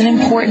therapy as an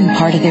important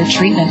part of their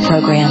treatment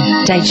program.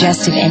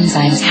 Digestive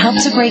enzymes help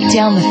to break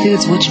down the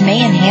foods which may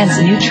enhance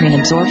nutrient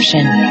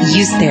absorption.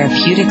 Used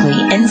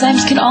therapeutically,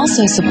 enzymes can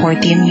also support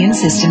the immune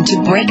system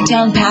to break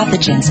down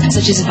pathogens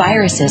such as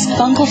viruses,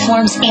 fungal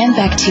forms, and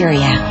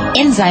bacteria.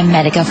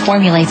 Enzymedica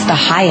formulates the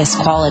highest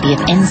quality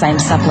of enzyme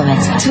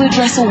supplements to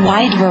address a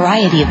wide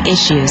variety of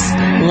issues.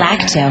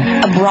 Lacto,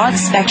 a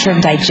broad-spectrum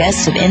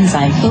digestive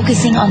enzyme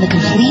focusing on on the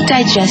complete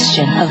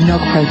digestion of milk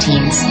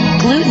proteins.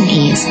 Gluten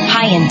Ease,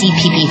 high in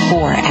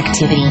DPP4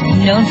 activity,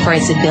 known for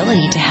its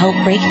ability to help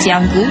break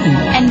down gluten.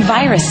 And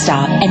Virus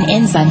Stop, an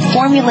enzyme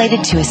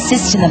formulated to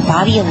assist in the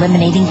body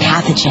eliminating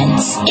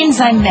pathogens.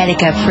 Enzyme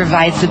Medica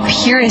provides the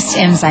purest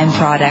enzyme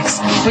products,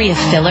 free of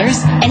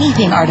fillers,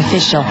 anything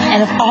artificial,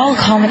 and of all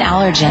common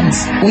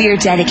allergens. We are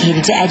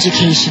dedicated to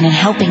education and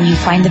helping you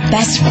find the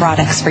best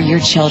products for your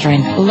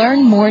children.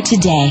 Learn more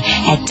today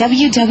at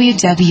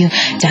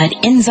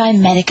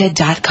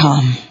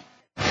www.enzymemedica.com.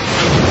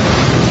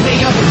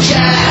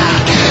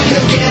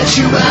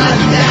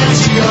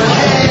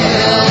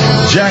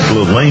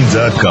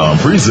 JackLaLanne.com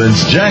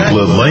presents Jack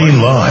LaLanne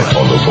Live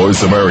on the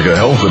Voice America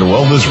Health and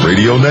Wellness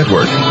Radio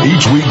Network.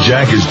 Each week,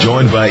 Jack is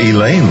joined by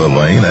Elaine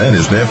LaLanne and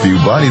his nephew,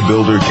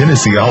 bodybuilder,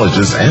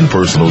 kinesiologist, and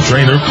personal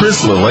trainer,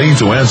 Chris LaLanne,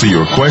 to answer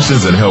your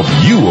questions and help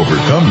you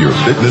overcome your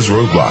fitness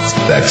roadblocks.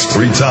 That's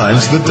 3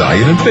 times the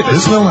diet and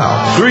fitness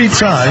know-how, 3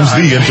 times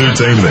the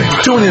entertainment.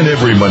 Tune in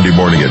every Monday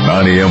morning at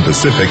 9 a.m.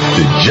 Pacific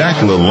to Jack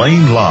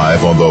LaLanne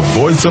Live on the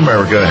Voice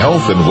America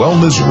Health and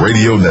Wellness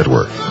Radio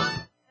Network.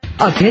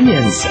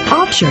 Opinions,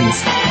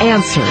 options,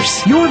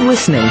 answers. You're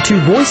listening to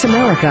Voice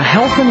America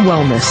Health and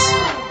Wellness.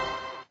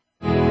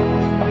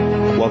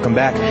 Welcome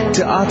back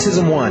to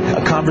Autism One,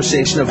 a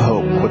conversation of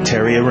hope with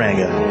TERI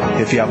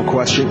Aranga. If you have a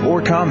question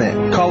or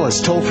comment, call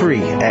us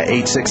toll-free at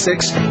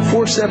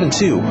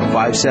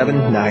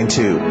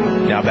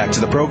 866-472-5792. Now back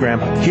to the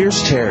program.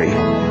 Here's TERI.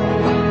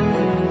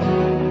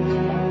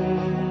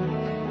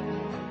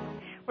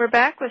 We're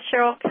back with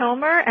Cheryl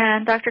Kilmer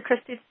and Dr.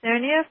 Christy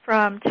Sonia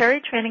from TERI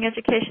Training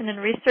Education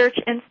and Research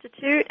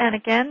Institute. And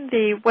again,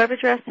 the web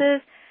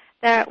addresses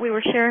that we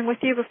were sharing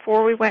with you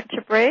before we went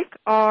to break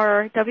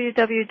are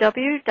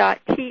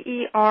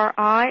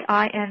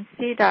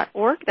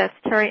www.teriinc.org, that's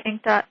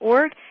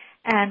teriinc.org,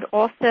 and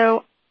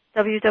also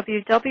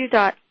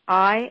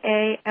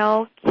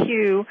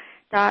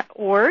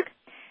www.ialq.org.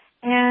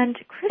 And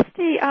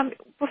Christy,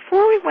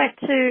 before we went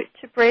to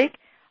break,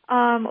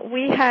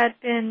 we had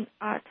been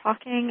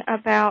talking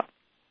about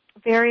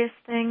various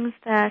things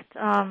that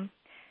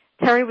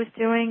TERI was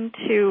doing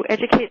to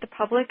educate the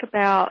public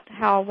about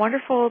how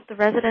wonderful the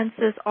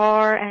residences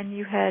are, and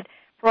you had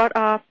brought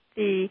up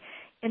the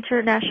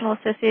International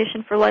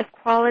Association for Life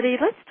Quality.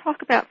 Let's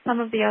talk about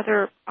some of the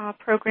other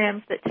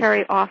programs that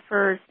TERI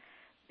offers.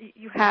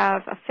 You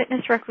have a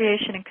fitness,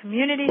 recreation, and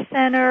community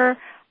center,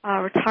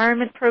 a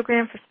retirement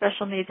program for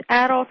special needs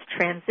adults,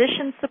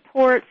 transition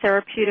support,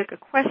 therapeutic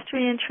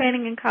equestrian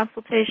training and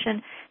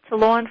consultation to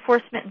law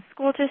enforcement and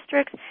school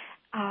districts,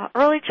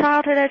 early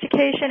childhood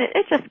education.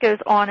 It just goes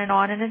on,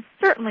 and it's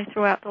certainly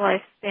throughout the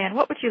lifespan.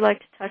 What would you like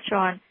to touch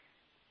on?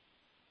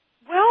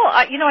 Well,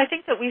 I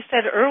think that we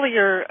said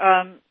earlier,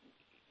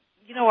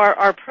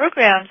 our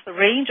programs, the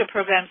range of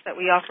programs that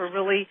we offer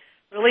really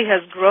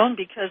has grown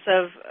because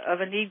of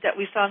a need that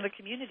we saw in the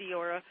community,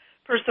 or a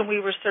person we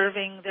were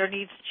serving, their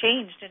needs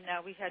changed, and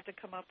now we had to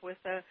come up with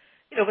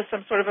with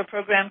some sort of a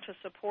program to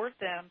support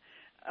them.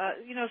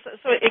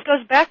 So it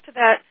goes back to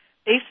that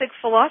basic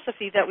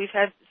philosophy that we've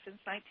had since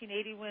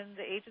 1980 when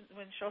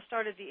Cheryl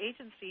started the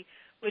agency,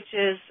 which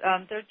is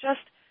there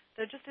just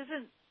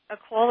isn't a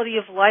quality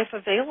of life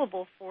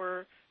available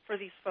for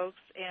these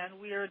folks, and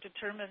we are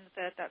determined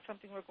that that's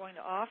something we're going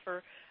to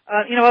offer.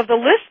 Of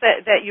the list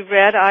that you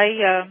read,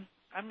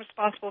 I'm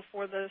responsible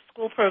for the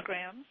school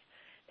programs.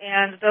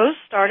 And those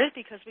started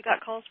because we got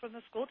calls from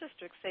the school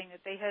districts saying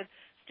that they had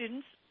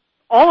students,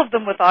 all of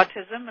them with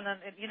autism, and I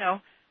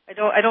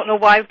don't know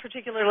why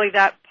particularly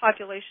that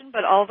population,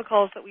 but all the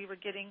calls that we were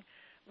getting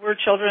were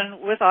children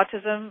with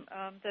autism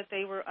that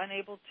they were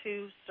unable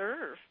to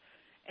serve.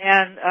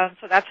 And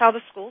so that's how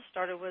the school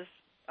started, was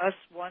us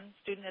one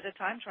student at a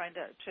time trying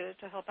to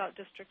help out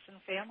districts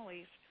and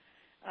families.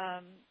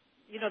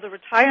 The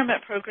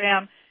retirement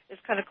program is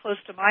kind of close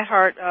to my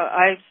heart.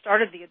 I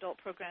started the adult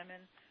program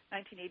in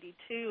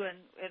 1982 and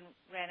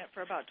ran it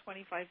for about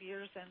 25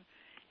 years. And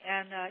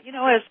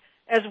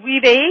as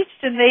we've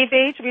aged and they've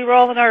aged, we were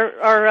all in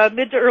our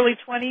mid to early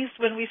 20s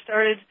when we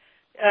started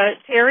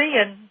TERI,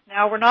 and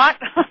now we're not,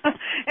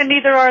 and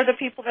neither are the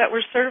people that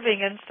we're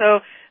serving. And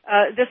so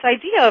this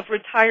idea of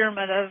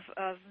retirement,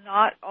 of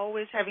not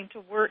always having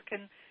to work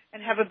and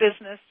have a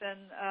business,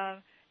 and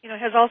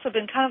has also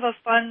been kind of a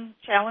fun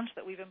challenge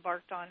that we've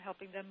embarked on,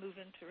 helping them move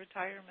into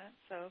retirement.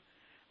 So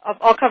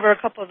I'll cover a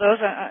couple of those.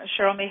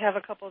 Cheryl may have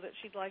a couple that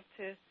she'd like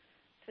to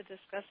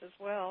discuss as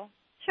well.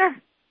 Sure.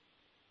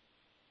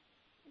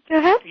 Go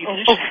ahead.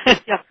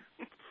 Yeah.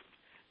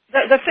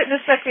 The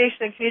fitness,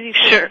 recreation, and community.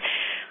 Sure.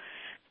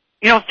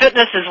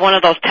 Fitness is one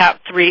of those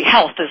top 3.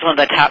 Health is one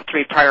of the top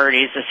 3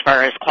 priorities as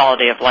far as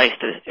quality of life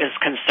is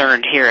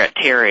concerned here at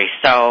TERI.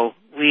 So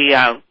we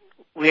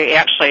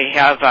actually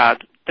have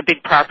the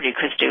big property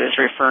Christy was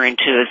referring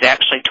to is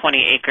actually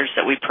 20 acres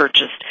that we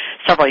purchased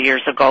several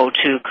years ago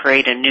to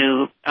create a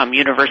new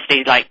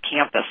university-like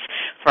campus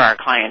for our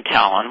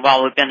clientele. And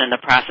while we've been in the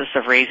process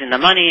of raising the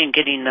money and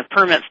getting the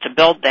permits to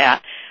build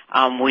that,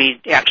 we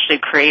actually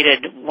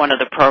created one of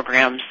the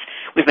programs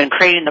we've been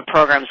creating the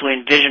programs we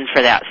envisioned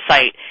for that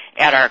site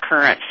at our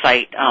current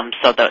site,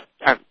 so that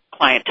our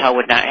clientele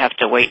would not have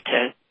to wait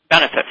to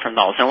benefit from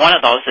those. And one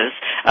of those is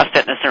a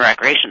fitness and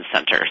recreation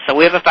center. So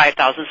we have a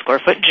 5,000 square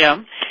foot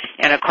gym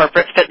and a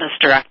corporate fitness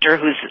director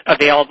who's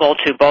available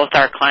to both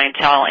our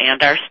clientele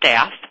and our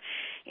staff.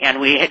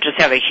 And we just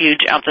have a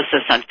huge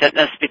emphasis on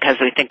fitness because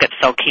we think it's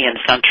so key and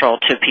central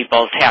to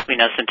people's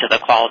happiness and to the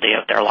quality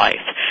of their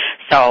life.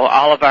 So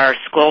all of our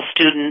school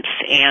students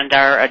and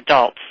our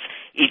adults,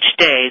 each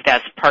day,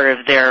 that's part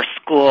of their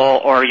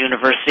school or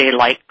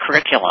university-like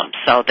curriculum.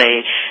 So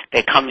they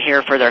come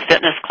here for their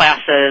fitness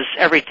classes,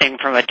 everything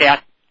from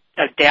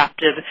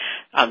adaptive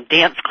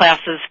dance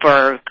classes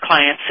for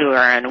clients who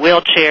are in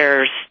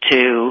wheelchairs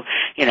to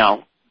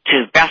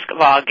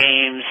basketball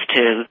games,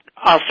 to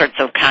all sorts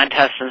of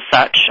contests and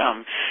such.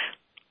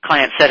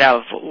 Clients that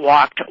have the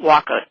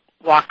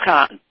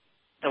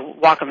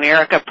Walk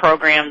America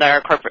program that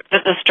our corporate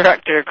fitness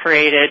director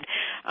created,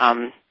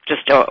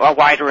 just a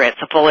wide array.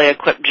 It's a fully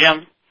equipped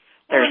gym.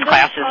 There's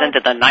classes into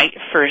the night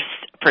for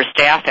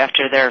staff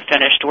after they're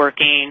finished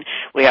working.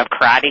 We have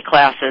karate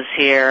classes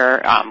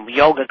here,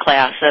 yoga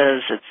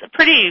classes. It's a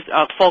pretty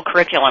full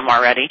curriculum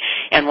already.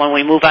 And when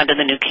we move on to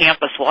the new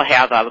campus, we'll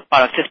have about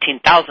a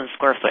 15,000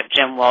 square foot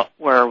gym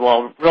where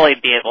we'll really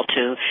be able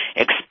to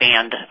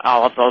expand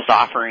all of those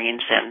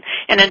offerings and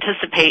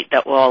anticipate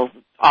that we'll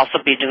also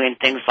be doing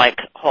things like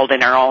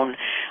holding our own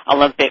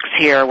Olympics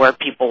here where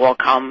people will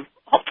come,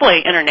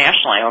 hopefully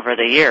internationally over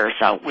the years.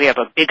 We have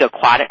a big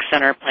aquatic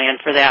center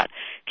planned for that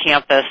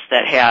campus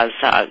that has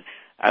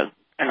an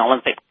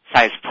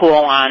Olympic-sized pool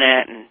on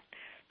it. And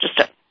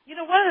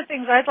one of the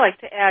things I'd like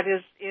to add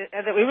is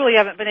that we really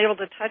haven't been able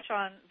to touch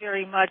on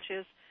very much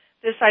is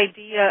this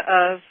idea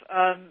of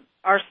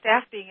our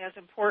staff being as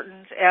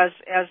important as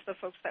the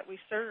folks that we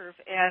serve.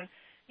 And,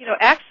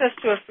 access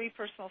to a free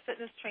personal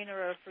fitness trainer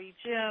or a free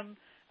gym.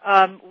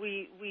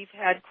 We've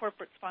had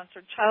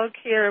corporate-sponsored child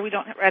care. We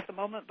don't have at the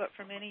moment, but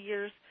for many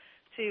years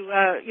to,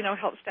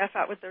 help staff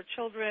out with their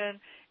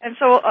children. And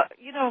so,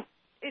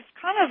 it's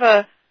kind of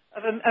a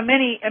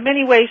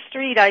many-way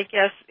street, I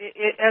guess.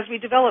 As we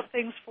develop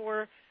things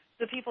for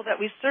the people that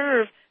we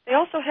serve, they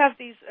also have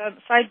these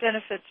side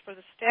benefits for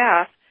the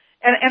staff.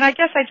 And I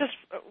guess I just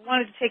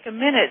wanted to take a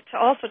minute to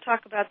also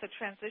talk about the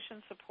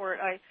transition support.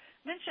 I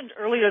mentioned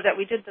earlier that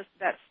we did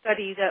that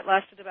study that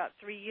lasted about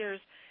 3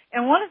 years.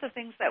 And one of the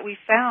things that we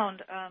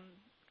found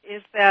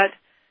is that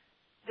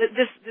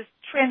this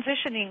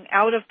transitioning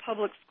out of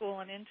public school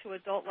and into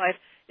adult life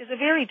is a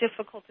very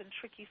difficult and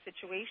tricky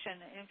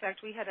situation. In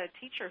fact, we had a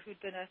teacher who'd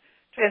been a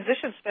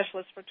transition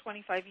specialist for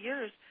 25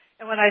 years,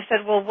 and when I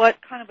said, well,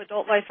 what kind of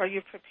adult life are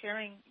you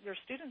preparing your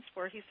students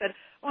for? He said,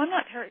 well, I'm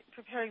not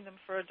preparing them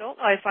for adult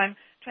life. I'm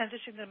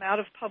transitioning them out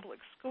of public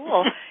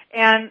school.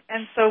 and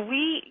so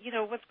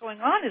what's going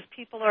on is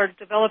people are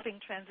developing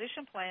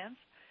transition plans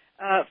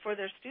for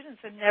their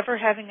students and never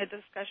having a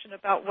discussion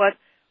about what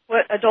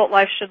adult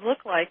life should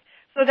look like.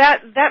 So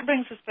that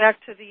brings us back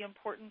to the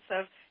importance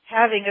of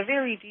having a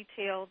very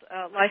detailed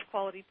life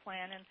quality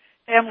plan and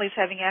families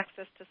having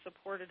access to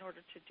support in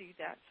order to do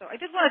that. So I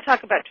did want to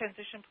talk about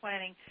transition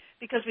planning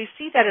because we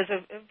see that as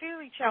a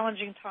very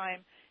challenging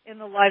time in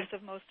the lives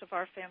of most of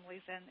our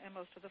families and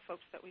most of the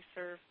folks that we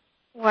serve.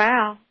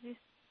 Wow.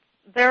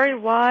 Very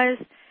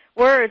wise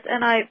words.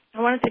 And I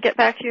wanted to get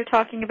back to you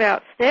talking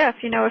about staff.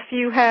 If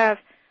you have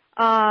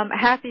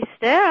happy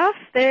staff,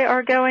 they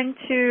are going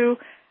to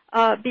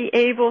be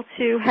able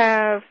to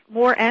have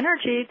more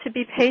energy to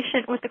be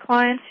patient with the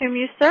clients whom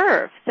you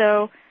serve.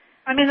 So,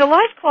 the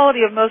life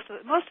quality of most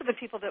of the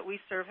people that we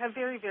serve have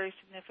very, very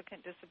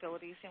significant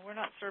disabilities, and we're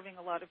not serving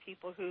a lot of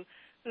people who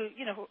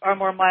are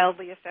more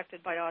mildly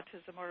affected by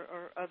autism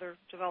or other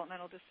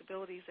developmental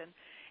disabilities,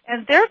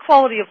 and their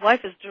quality of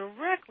life is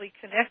directly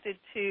connected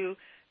to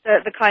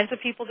the kinds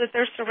of people that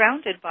they're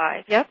surrounded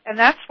by. Yep. And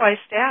that's why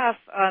staff,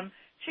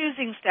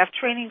 choosing staff,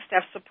 training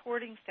staff,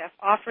 supporting staff,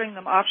 offering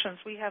them options.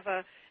 We have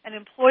an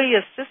employee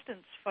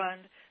assistance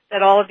fund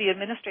that all of the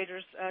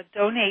administrators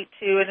donate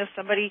to, and if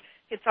somebody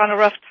gets on a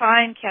rough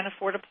time, can't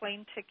afford a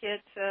plane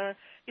ticket,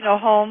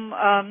 home,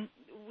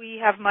 we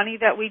have money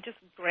that we just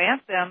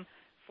grant them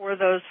for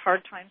those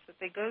hard times that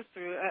they go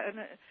through. And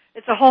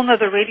it's a whole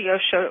other radio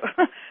show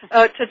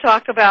to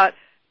talk about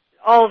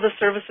all of the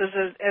services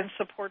and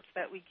supports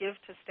that we give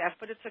to staff,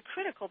 but it's a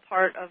critical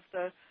part of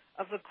the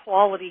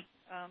quality,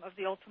 of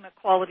the ultimate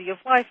quality of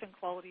life and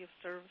quality of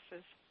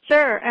services.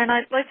 Sure, and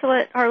I'd like to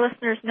let our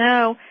listeners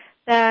know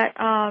that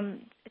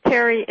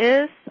TERI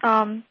is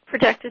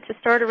projected to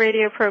start a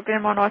radio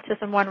program on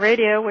Autism One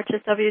Radio, which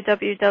is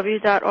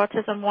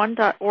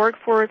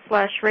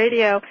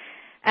www.autismone.org/radio.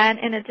 And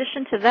in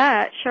addition to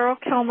that, Cheryl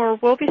Kilmer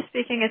will be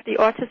speaking at the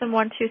Autism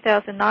One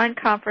 2009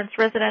 Conference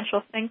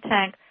Residential Think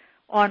Tank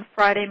on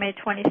Friday, May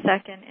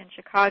 22nd in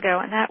Chicago,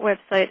 and that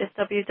website is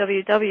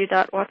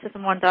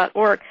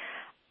www.autismone.org.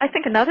 I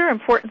think another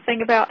important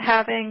thing about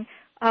having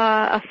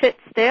a fit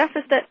staff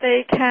is that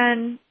they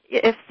can,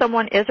 if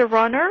someone is a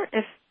runner,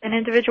 if an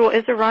individual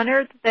is a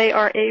runner, they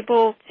are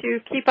able to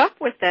keep up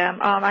with them.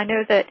 I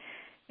know that,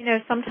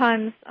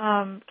 sometimes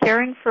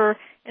caring for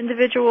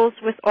individuals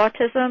with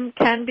autism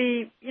can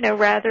be,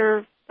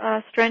 rather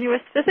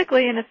strenuous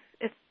physically, and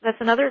that's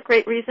another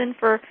great reason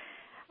for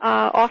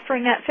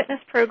offering that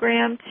fitness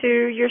program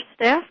to your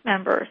staff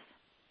members.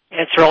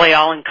 It's really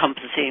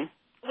all-encompassing.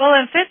 Well,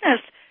 in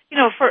fitness,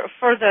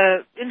 for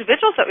the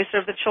individuals that we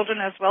serve, the children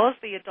as well as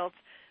the adults,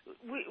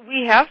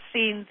 we have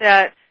seen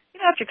that,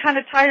 if you're kind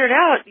of tired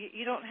out,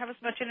 you don't have as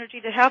much energy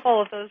to have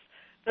all of those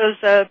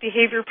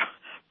behavior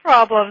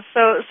problems.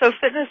 So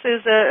fitness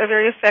is a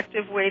very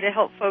effective way to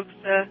help folks,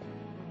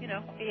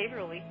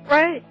 behaviorally.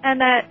 Right,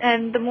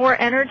 and the more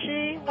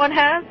energy one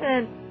has,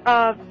 and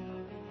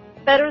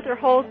better their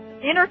whole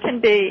demeanor can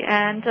be.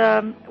 And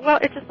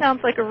it just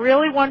sounds like a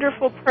really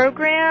wonderful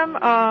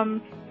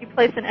program. You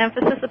place an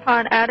emphasis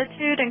upon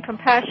attitude and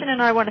compassion,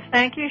 and I want to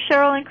thank you,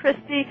 Cheryl and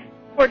Christy,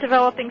 for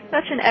developing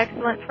such an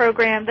excellent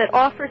program that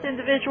offers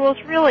individuals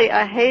really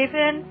a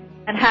haven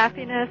and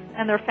happiness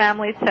and their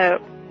families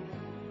hope.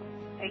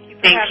 Thank you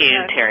for Thank having you,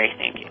 us. Terry.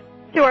 Thank you.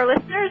 To our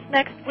listeners,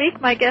 next week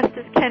my guest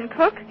is Ken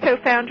Cook,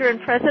 co-founder and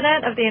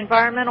president of the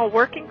Environmental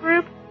Working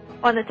Group,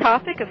 on the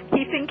topic of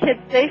keeping kids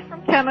safe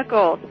from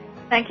chemicals.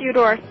 Thank you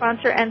to our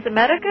sponsor,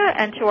 Enzymedica,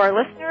 and to our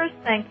listeners,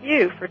 thank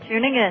you for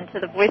tuning in to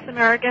the Voice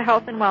America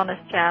Health and Wellness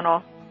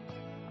Channel.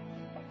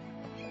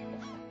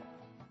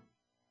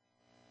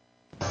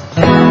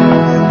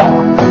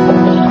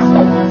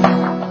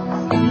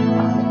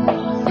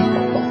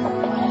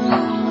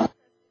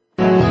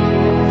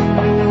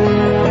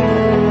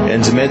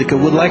 Enzymedica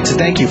would like to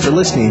thank you for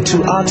listening to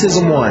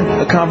Autism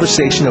One, a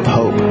conversation of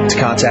hope. To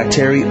contact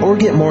Terry or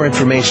get more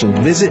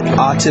information, visit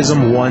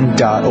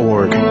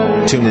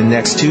autism1.org. Tune in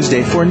next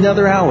Tuesday for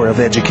another hour of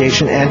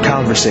education and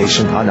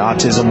conversation on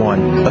Autism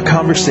One, a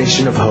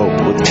conversation of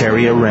hope with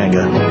Terry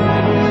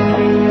Aranga.